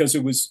now because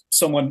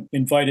someone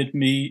invited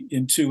me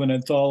into an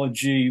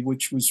anthology,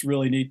 which was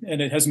really neat,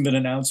 and it hasn't been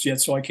announced yet,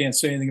 so I can't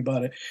say anything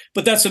about it.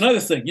 But that's another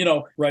thing,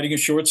 writing a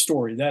short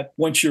story, that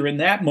once you're in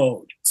that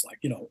mode, it's like,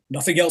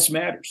 nothing else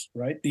matters,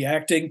 right? The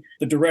acting,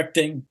 the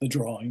directing, the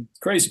drawing, it's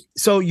crazy.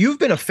 So you've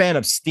been a fan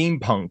of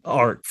steampunk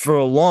art for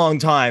a long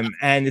time,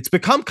 and it's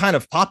become kind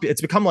of popular.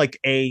 It's become like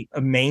a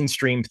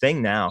mainstream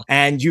thing now.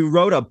 And you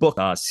wrote a book,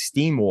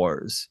 Steam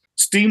Wars.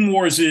 Steam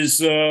Wars is,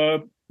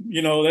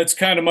 that's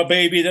kind of my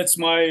baby. That's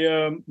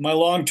my my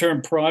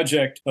long-term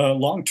project.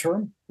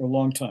 Long-term or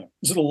long time?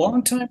 Is it a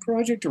long-time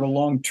project or a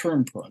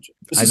long-term project?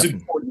 This is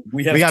important.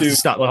 We have to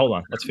stop. Well, hold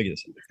on. Let's figure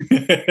this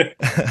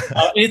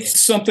out. It's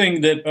something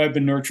that I've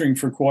been nurturing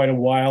for quite a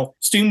while.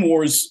 Steam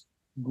Wars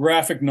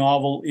graphic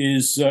novel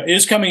is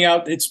coming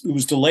out. It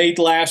was delayed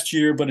last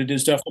year, but it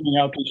is definitely coming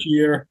out this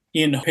year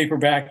in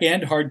paperback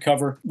and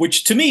hardcover,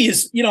 which to me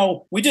is,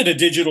 we did a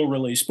digital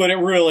release, but I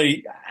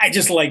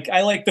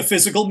like the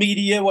physical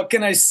media. What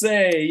can I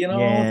say?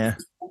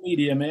 Physical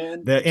media,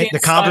 man. The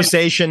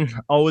conversation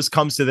always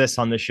comes to this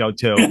on the show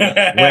too,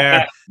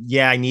 where,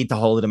 I need to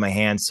hold it in my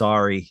hand.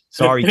 Sorry,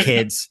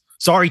 kids.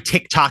 Sorry,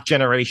 TikTok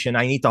generation.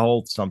 I need to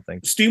hold something.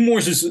 Steam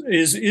Wars is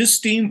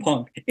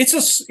steampunk.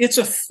 It's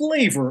a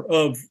flavor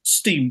of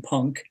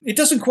steampunk. It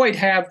doesn't quite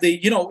have the,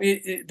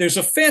 there's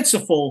a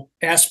fanciful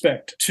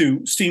aspect to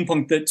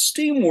steampunk that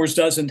Steam Wars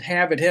doesn't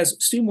have.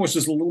 Steam Wars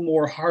is a little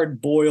more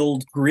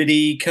hard-boiled,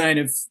 gritty kind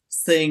of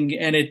thing,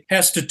 and it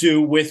has to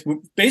do with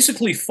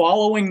basically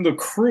following the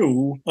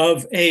crew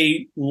of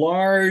a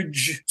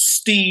large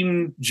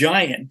steam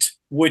giant,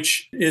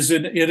 which is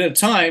at a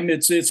time,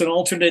 it's an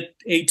alternate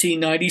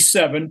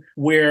 1897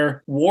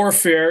 where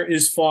warfare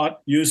is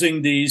fought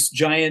using these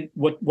giant,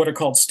 what are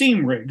called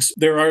steam rigs.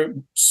 There are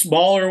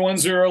smaller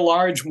ones, there are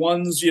large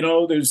ones,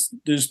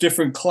 there's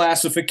different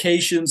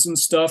classifications and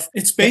stuff.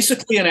 It's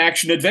basically an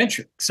action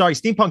adventure. Sorry,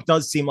 steampunk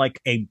does seem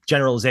like a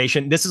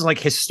generalization. This is like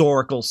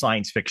historical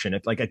science fiction,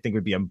 I think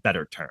would be a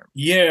better term.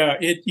 Yeah,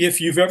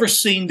 if you've ever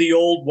seen the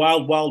old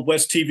Wild Wild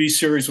West TV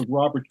series with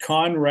Robert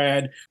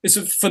Conrad, it's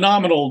a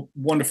phenomenal,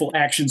 wonderful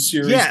action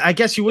series. Yeah, I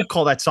guess you would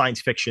call that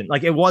science fiction.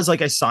 Like it was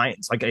like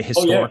a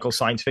historical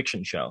science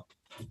fiction show.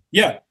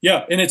 Yeah,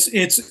 and it's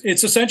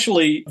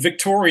essentially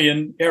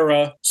Victorian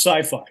era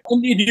sci-fi.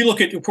 And you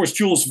look at, of course,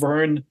 Jules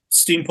Verne.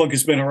 Steampunk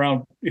has been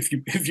around. If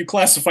you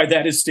classify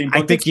that as steampunk,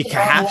 I think you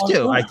have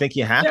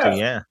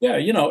to. Yeah,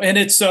 and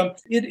it's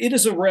it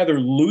is a rather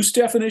loose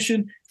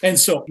definition. And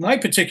so my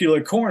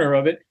particular corner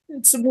of it,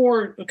 it's a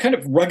more kind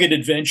of rugged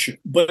adventure.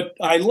 But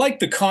I like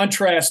the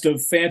contrast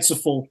of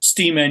fanciful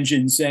steam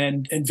engines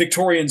and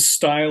Victorian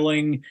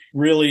styling.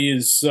 Really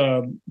is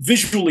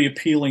visually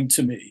appealing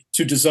to me,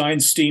 to design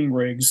steam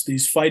rigs,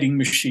 these fighting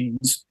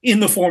machines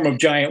in the form of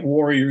giant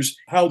warriors,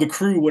 how the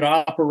crew would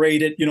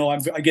operate it.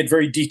 I get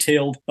very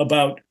detailed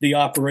about the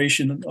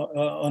operation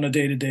on a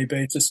day-to-day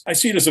basis. I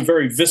see it as a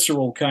very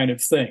visceral kind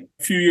of thing.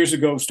 A few years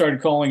ago,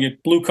 started calling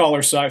it blue-collar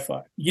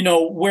sci-fi.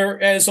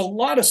 Whereas a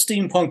lot of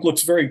steampunk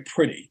looks very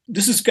pretty,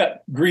 this has got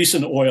grease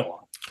and oil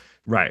on it.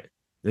 Right.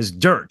 There's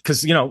dirt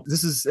because,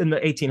 this is in the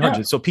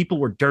 1800s, so people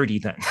were dirty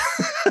then.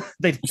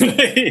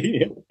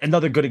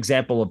 Another good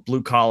example of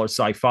blue collar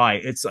sci-fi.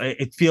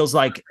 It feels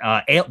like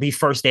the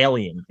first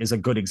Alien is a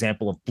good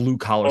example of blue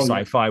collar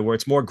sci-fi, where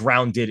it's more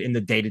grounded in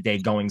the day-to-day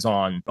goings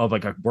on of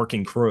like a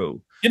working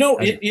crew.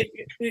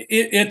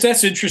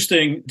 That's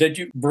interesting that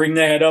you bring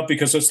that up,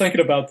 because I was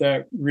thinking about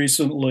that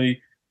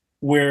recently.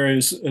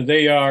 Whereas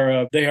they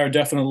are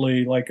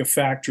definitely like a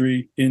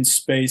factory in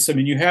space. I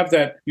mean, you have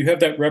that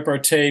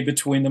repartee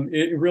between them.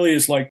 It really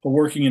is like a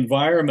working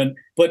environment.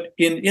 But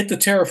in It the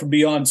Terror from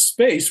Beyond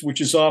Space,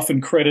 which is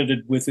often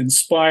credited with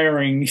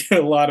inspiring a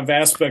lot of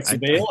aspects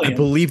of Alien, I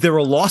believe there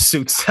were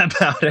lawsuits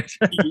about it.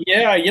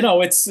 Yeah,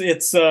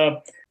 it's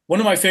one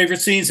of my favorite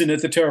scenes in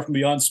It the Terror from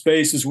Beyond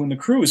Space is when the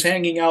crew is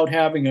hanging out,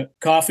 having a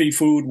coffee,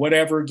 food,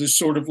 whatever, just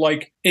sort of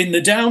like in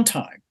the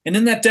downtime. And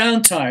in that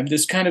downtime,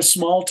 there's kind of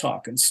small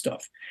talk and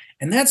stuff.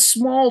 And that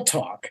small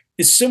talk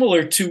is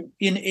similar to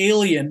in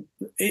Alien.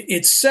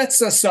 It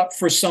sets us up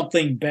for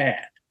something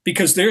bad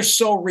because they're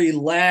so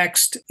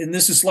relaxed. And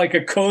this is like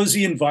a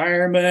cozy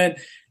environment.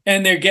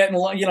 And they're getting,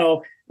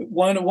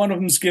 one of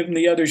them's giving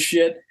the other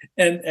shit.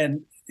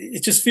 And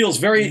it just feels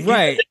very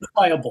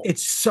identifiable.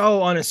 It's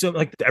so unassuming.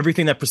 Like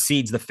everything that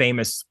precedes the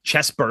famous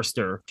chest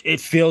burster, it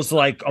feels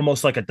like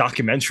almost like a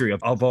documentary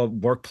of a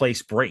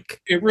workplace break.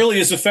 It really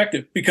is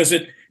effective because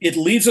it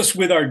leaves us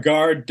with our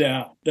guard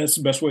down. That's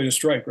the best way to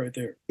strike right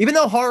there. Even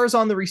though horror's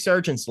on the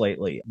resurgence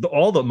lately,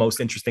 all the most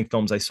interesting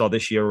films I saw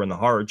this year were in the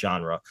horror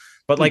genre.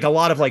 But like a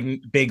lot of like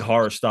big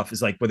horror stuff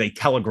is like where they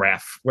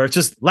telegraph, where it's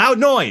just loud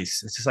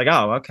noise. It's just like,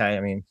 oh, okay.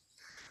 I mean,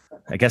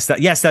 I guess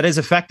that, yes, that is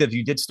effective.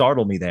 You did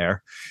startle me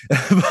there.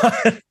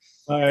 But,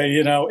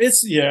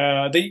 it's,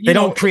 they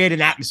don't create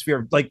an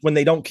atmosphere like when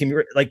they don't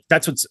like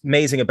that's what's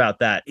amazing about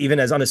that. Even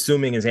as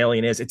unassuming as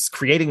Alien is, it's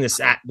creating this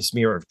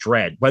atmosphere of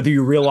dread, whether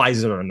you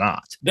realize it or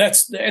not.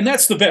 That's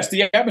the best.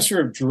 The atmosphere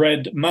of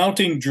dread,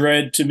 mounting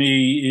dread to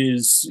me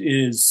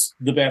is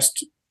the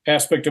best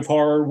aspect of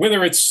horror,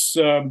 whether it's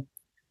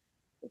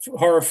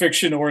horror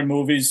fiction or in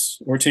movies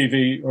or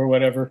TV or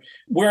whatever.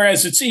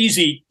 Whereas it's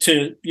easy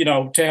to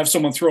have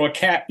someone throw a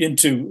cat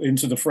into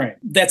the frame.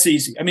 That's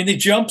easy. I mean, the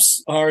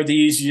jumps are the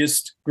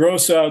easiest.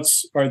 Gross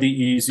outs are the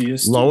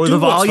easiest. Lower the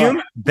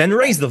volume, then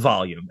raise the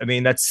volume. I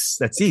mean, that's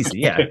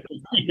easy. Yeah.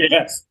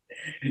 Yes,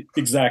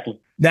 exactly.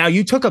 Now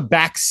you took a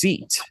back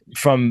seat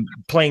from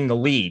playing the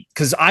lead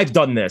because I've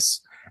done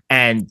this.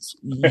 And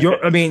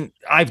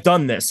I've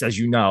done this, as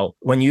you know,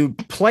 when you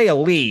play a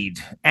lead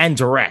and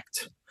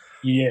direct.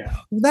 Yeah.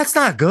 That's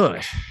not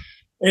good.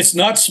 It's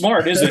not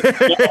smart, is it?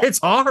 No. It's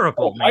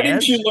horrible, man. Why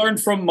didn't you learn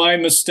from my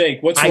mistake?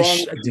 What's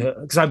wrong?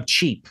 Because I'm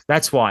cheap.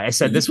 That's why I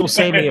said this will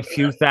save me a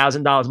few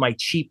 $1,000s. My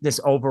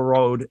cheapness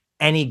overrode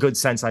any good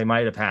sense I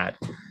might have had.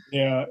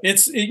 Yeah,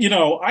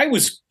 I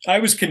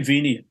was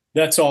convenient.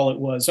 That's all it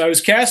was. I was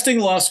casting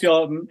Lost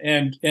Skeleton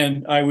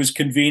and I was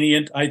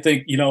convenient. I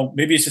think,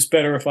 maybe it's just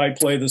better if I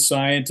play the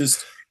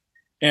scientist.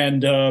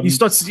 And you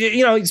start,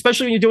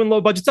 especially when you're doing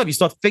low budget stuff, you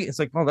start thinking, it's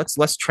like, well, that's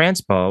less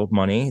transpo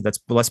money. That's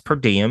less per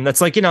diem.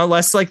 That's like,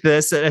 less like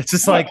this. And it's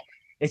just like,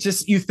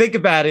 you think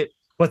about it,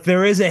 but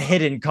there is a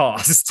hidden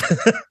cost.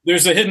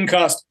 There's a hidden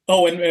cost.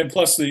 Oh, and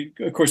plus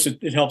of course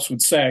it helps with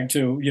SAG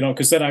too,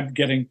 because then I'm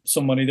getting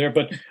some money there,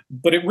 but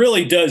it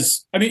really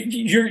does. I mean,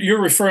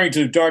 you're referring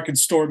to Dark and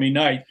Stormy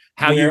Night.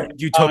 How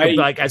you took it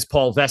like as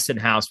Paul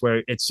Westinghouse,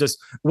 where it's just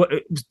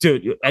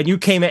dude, and you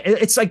came in.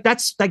 It's like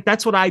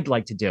that's what I'd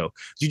like to do.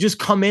 You just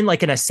come in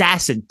like an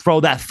assassin, throw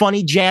that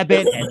funny jab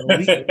in,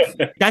 and leave.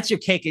 That's your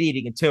cake and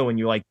eating it too. And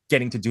you're like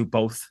getting to do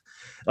both.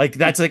 Like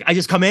that's like I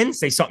just come in,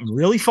 say something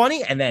really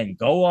funny, and then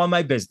go on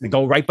my business,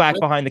 go right back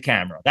behind the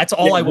camera. That's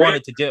all I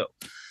wanted to do.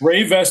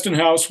 Ray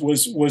Westinghouse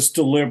was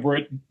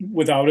deliberate,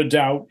 without a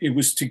doubt. It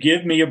was to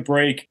give me a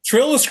break.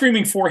 Trail of the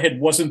Screaming Forehead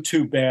wasn't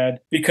too bad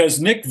because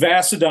Nick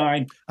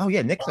Vassadine. Oh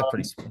yeah, Nick's a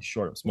pretty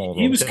short, small.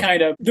 He was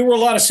there were a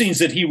lot of scenes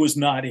that he was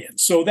not in,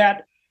 so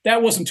that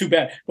wasn't too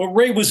bad. But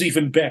Ray was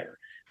even better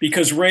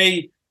because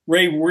Ray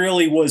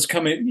really was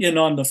coming in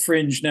on the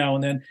fringe now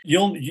and then.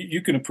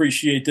 You can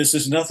appreciate this.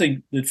 There's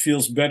nothing that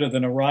feels better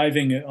than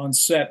arriving on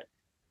set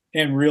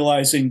and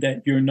realizing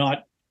that you're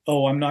not.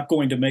 Oh, I'm not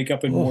going to make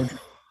up in wardrobe.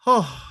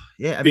 Oh,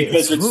 yeah. I mean,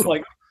 because it's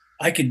like,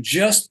 I can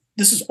just,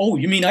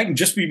 you mean I can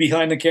just be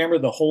behind the camera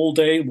the whole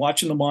day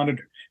watching the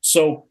monitor.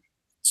 So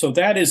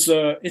that is,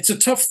 it's a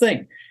tough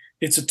thing.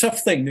 It's a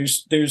tough thing.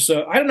 There's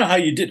I don't know how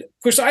you did it.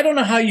 Of course, I don't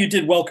know how you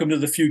did Welcome to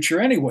the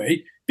Future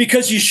anyway,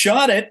 because you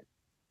shot it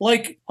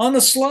like on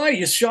the sly.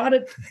 You shot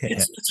it.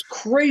 It's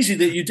crazy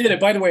that you did it.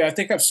 By the way, I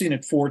think I've seen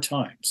it 4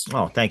 times.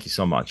 Oh, thank you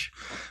so much.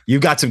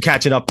 You've got some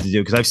catching up to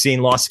do because I've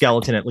seen Lost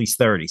Skeleton at least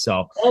 30.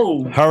 So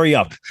hurry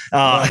up.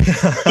 But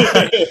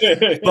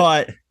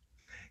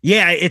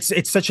yeah,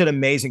 it's such an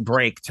amazing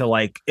break to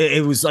like,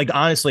 it was like,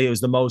 honestly, it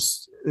was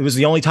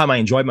the only time I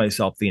enjoyed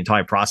myself the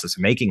entire process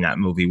of making that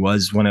movie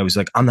was when I was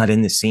like, I'm not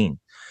in this scene.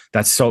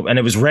 And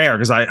it was rare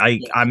because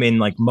I'm in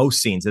like most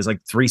scenes. There's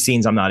like 3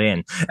 scenes I'm not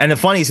in. And the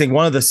funniest thing,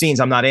 one of the scenes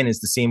I'm not in is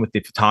the scene with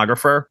the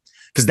photographer,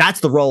 because that's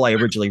the role I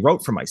originally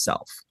wrote for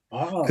myself.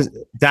 Because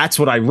that's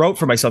what I wrote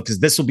for myself, because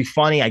this will be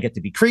funny. I get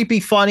to be creepy,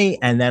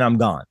 funny, and then I'm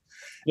gone.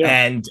 Yeah.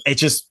 And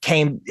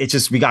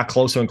we got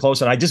closer and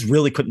closer, and I just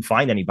really couldn't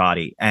find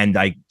anybody. And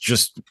I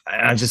just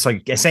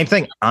like, same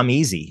thing. I'm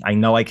easy. I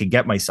know I could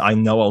I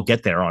know I'll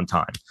get there on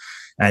time.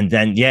 And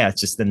then,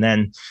 and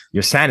then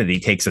your sanity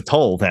takes a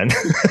toll then,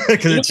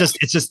 because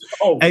it's just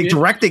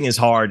directing is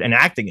hard and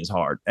acting is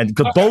hard, and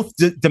both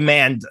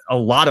demand a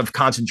lot of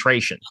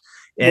concentration.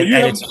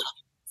 And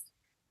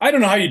I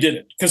don't know how you did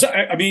it, because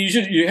I mean,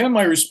 you have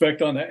my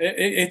respect on that.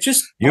 It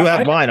just you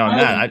have mine on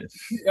that.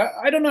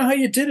 I don't know how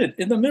you did it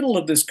in the middle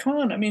of this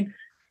con. I mean,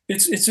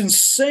 it's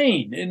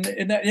insane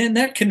in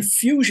that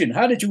confusion.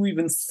 How did you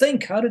even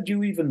think? How did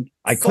you even?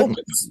 I couldn't.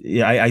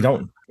 Yeah, I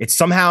don't. It's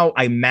somehow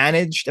I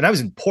managed, and I was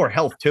in poor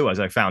health too,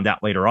 as I found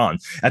out later on.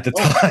 At the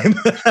time,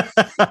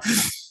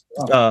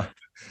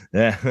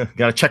 yeah,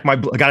 gotta check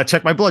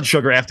my blood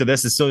sugar after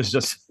this. As soon as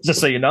just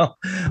so you know,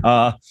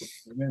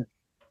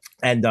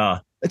 and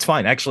it's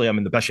fine. Actually, I'm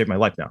in the best shape of my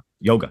life now.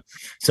 Yoga.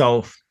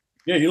 So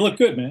yeah, you look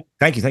good, man.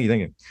 Thank you.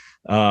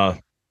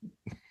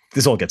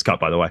 This all gets cut,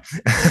 by the way.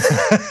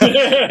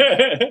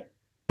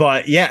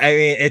 But yeah, I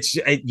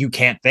mean, you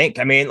can't think.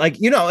 I mean, like,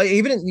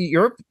 even in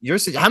Europe,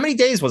 how many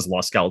days was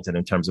Lost Skeleton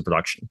in terms of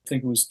production? I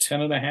think it was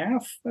 10 and a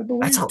half, I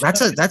believe.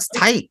 That's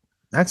tight.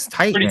 That's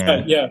tight, pretty man.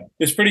 Tight, yeah,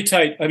 it's pretty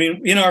tight. I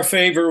mean, in our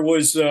favor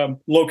was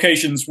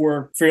locations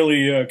were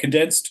fairly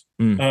condensed.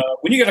 When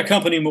you get a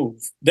company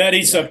move, that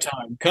eats up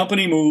time.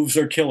 Company moves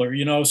are killer,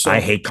 So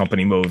I hate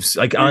company moves.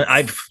 Like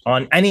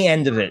on any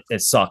end of it, it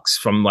sucks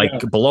from like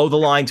below the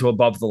line to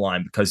above the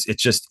line because it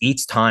just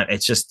eats time. It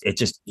just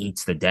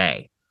eats the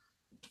day.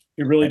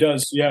 It really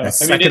does. Yeah.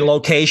 Second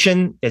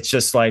location, it's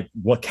just like,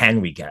 what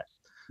can we get?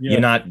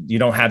 Yeah. You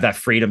don't have that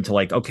freedom to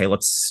like, okay,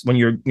 when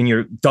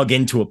you're dug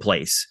into a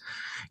place.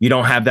 You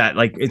don't have that,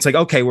 like, it's like,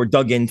 okay, we're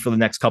dug in for the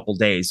next couple of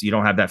days. You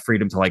don't have that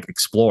freedom to like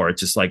explore. It's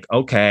just like,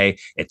 okay,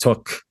 it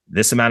took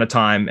this amount of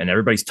time and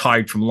everybody's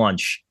tired from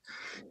lunch.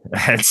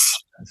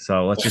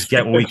 So let's just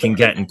get what we can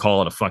get and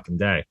call it a fucking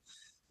day.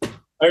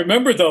 I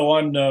remember though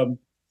on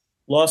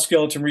Lost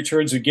Skeleton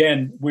Returns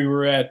again, we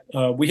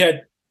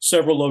had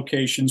several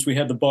locations. We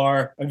had the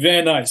bar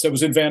Van Nuys, that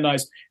was in Van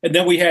Nuys, and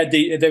then we had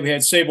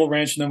Sable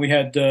Ranch, and then we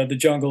had the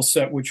jungle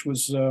set, which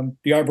was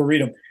the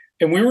Arboretum.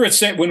 And when we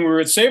were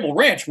at Sable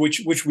Ranch,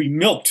 which we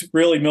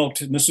really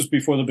milked, and this was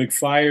before the big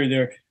fire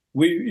there.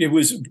 There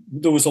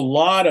was a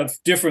lot of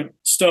different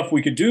stuff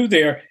we could do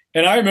there.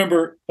 And I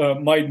remember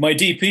my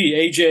DP,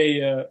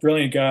 AJ,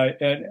 brilliant guy,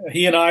 and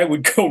he and I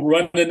would go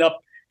running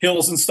up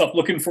hills and stuff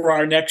looking for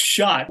our next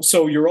shot.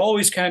 So you're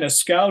always kind of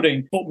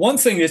scouting. But one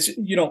thing that's,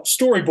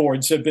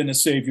 storyboards have been a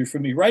savior for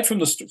me. Right from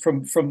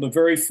my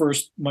very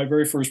first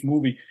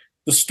movie,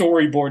 the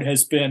storyboard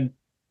has been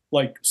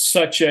like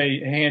such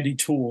a handy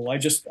tool. I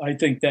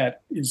think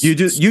that is. You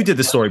did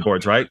the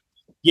storyboards, right?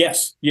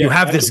 Yes. Yeah. You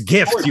have this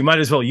gift. You might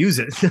as well use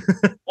it.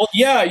 Well,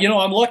 yeah.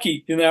 I'm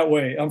lucky in that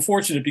way. I'm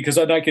fortunate because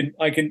I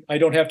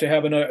don't have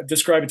to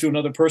describe it to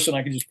another person.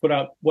 I can just put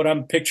out what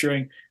I'm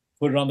picturing,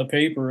 put it on the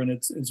paper, and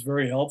it's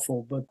very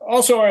helpful. But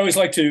also, I always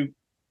like to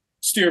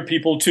steer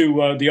people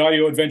to the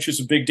Audio Adventures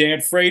of Big Dan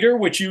Frater,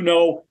 which you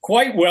know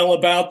quite well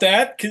about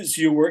that because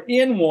you were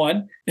in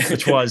one,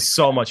 which was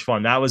so much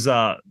fun. That was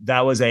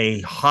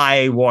a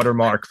high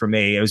watermark for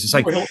me. It was just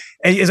like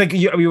it's like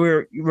we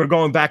were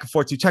going back and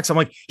forth through text. I'm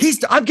like,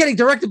 I'm getting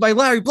directed by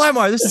Larry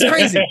Blamar. This is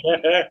crazy.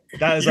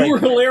 You were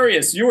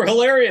hilarious. You were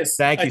hilarious.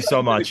 Thank you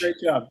so much.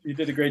 You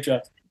did a great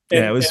job.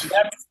 And, it was.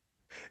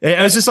 It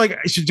was just like,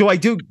 do I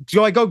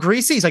go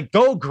greasy? He's like,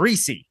 go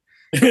greasy.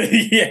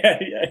 Yeah.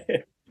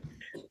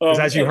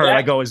 As you heard,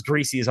 I go as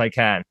greasy as I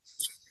can.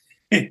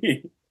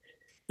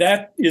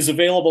 That is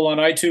available on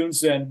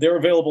iTunes, and they're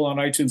available on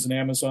iTunes and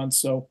Amazon.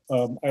 So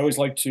I always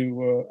like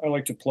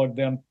to plug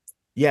them.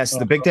 Yes,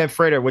 the Big Dan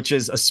Frater, which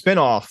is a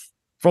spinoff.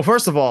 Well,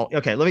 first of all,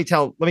 okay, let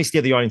me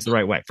steer the audience the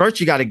right way. First,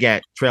 you got to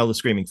get Trail of the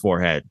Screaming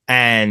Forehead,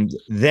 and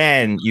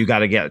then you got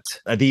to get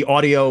the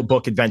audio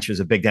book Adventures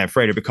of Big Dan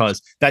Frater,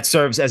 because that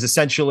serves as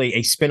essentially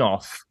a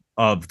spinoff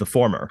of the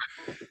former.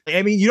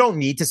 I mean, you don't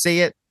need to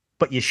see it,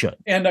 but you should.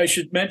 And I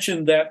should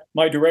mention that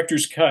my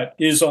director's cut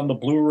is on the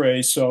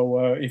Blu-ray.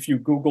 So if you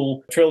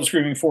Google Trail of the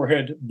Screaming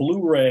Forehead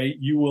Blu-ray,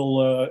 you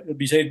will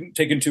be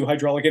taken to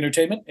Hydraulic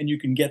Entertainment, and you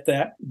can get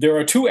that. There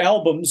are 2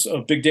 albums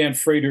of Big Dan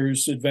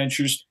Frater's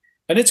adventures.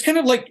 And it's kind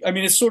of like,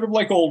 it's sort of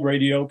like old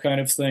radio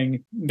kind of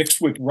thing mixed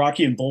with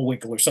Rocky and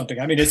Bullwinkle or something.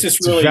 It's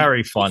just really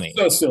very funny,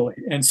 so silly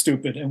and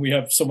stupid. And we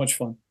have so much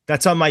fun.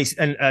 That's on my,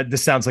 and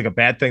this sounds like a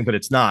bad thing, but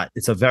it's not.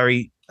 It's a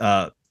very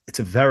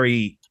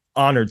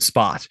honored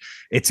spot.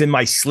 It's in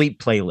my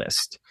sleep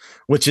playlist,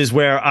 which is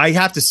where I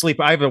have to sleep.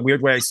 I have a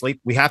weird way I sleep.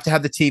 We have to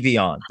have the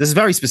TV on. This is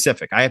very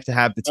specific. I have to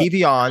have the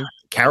TV on.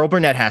 Carol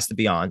Burnett has to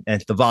be on,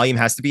 and the volume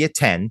has to be at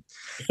 10.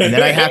 And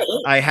then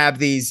I have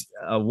these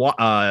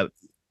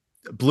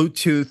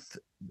Bluetooth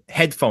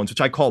headphones,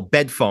 which I call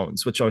bed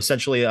phones, which are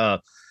essentially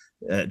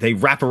they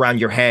wrap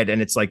around your head,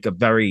 and it's like a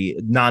very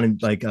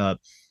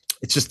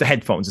it's just the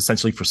headphones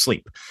essentially for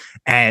sleep.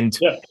 And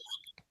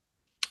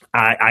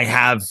I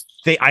have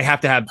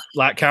to have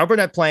Carol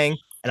Burnett playing,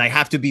 and I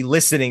have to be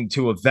listening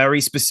to a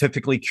very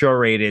specifically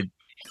curated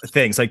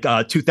things like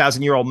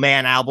 2000-Year-Old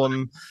Man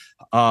album,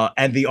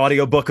 and the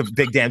audiobook of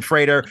Big Dan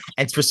Frater,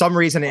 and for some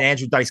reason an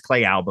Andrew Dice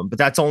Clay album, but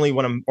that's only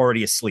when I'm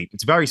already asleep.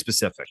 It's very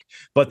specific,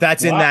 but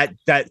that's in that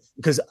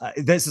because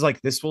this is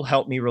like, this will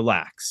help me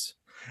relax,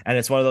 and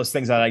it's one of those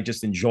things that I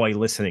just enjoy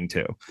listening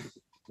to.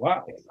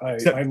 Wow!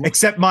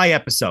 Except my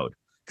episode,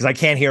 because I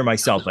can't hear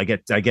myself.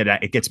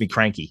 It gets me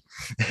cranky.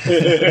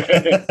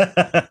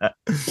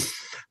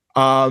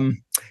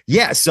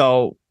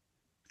 So.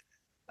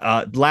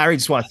 Larry,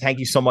 just want to thank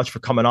you so much for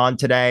coming on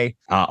today.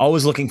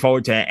 Always looking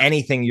forward to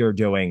anything you're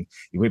doing.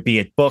 It would be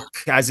a book.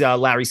 As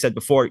Larry said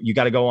before, you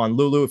got to go on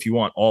Lulu if you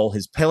want all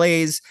his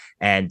plays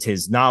and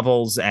his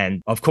novels.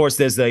 And of course,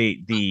 there's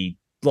the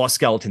Lost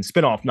Skeleton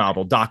spinoff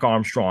novel, Doc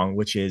Armstrong,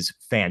 which is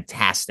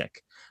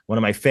fantastic. One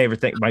of my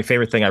favorite thing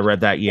I read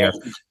that year.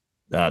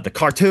 The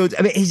cartoons.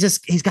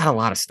 He's got a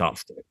lot of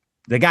stuff, dude.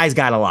 The guy's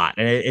got a lot,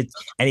 and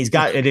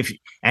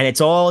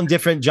it's all in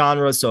different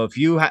genres. So if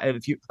you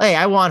hey,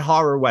 I want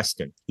horror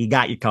western, he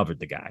got you covered,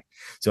 the guy.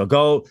 So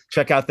go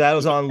check out that.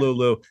 Was on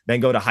Lulu. Then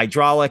go to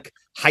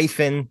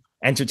hydraulic-entertainment.com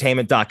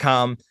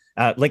entertainment.com.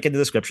 Link in the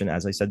description,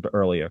 as I said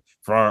earlier,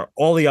 for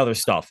all the other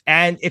stuff.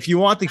 And if you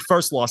want the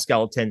first Lost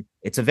Skeleton,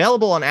 it's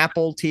available on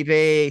Apple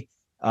TV.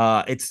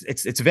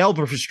 It's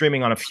available for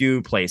streaming on a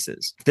few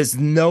places. There's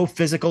no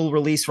physical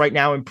release right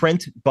now in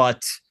print,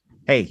 but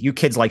hey, you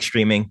kids like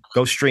streaming.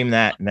 Go stream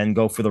that and then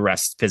go for the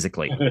rest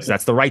physically.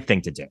 That's the right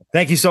thing to do.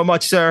 Thank you so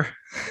much, sir.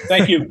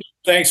 Thank you.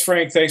 Thanks,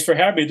 Frank. Thanks for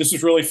having me. This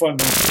is really fun.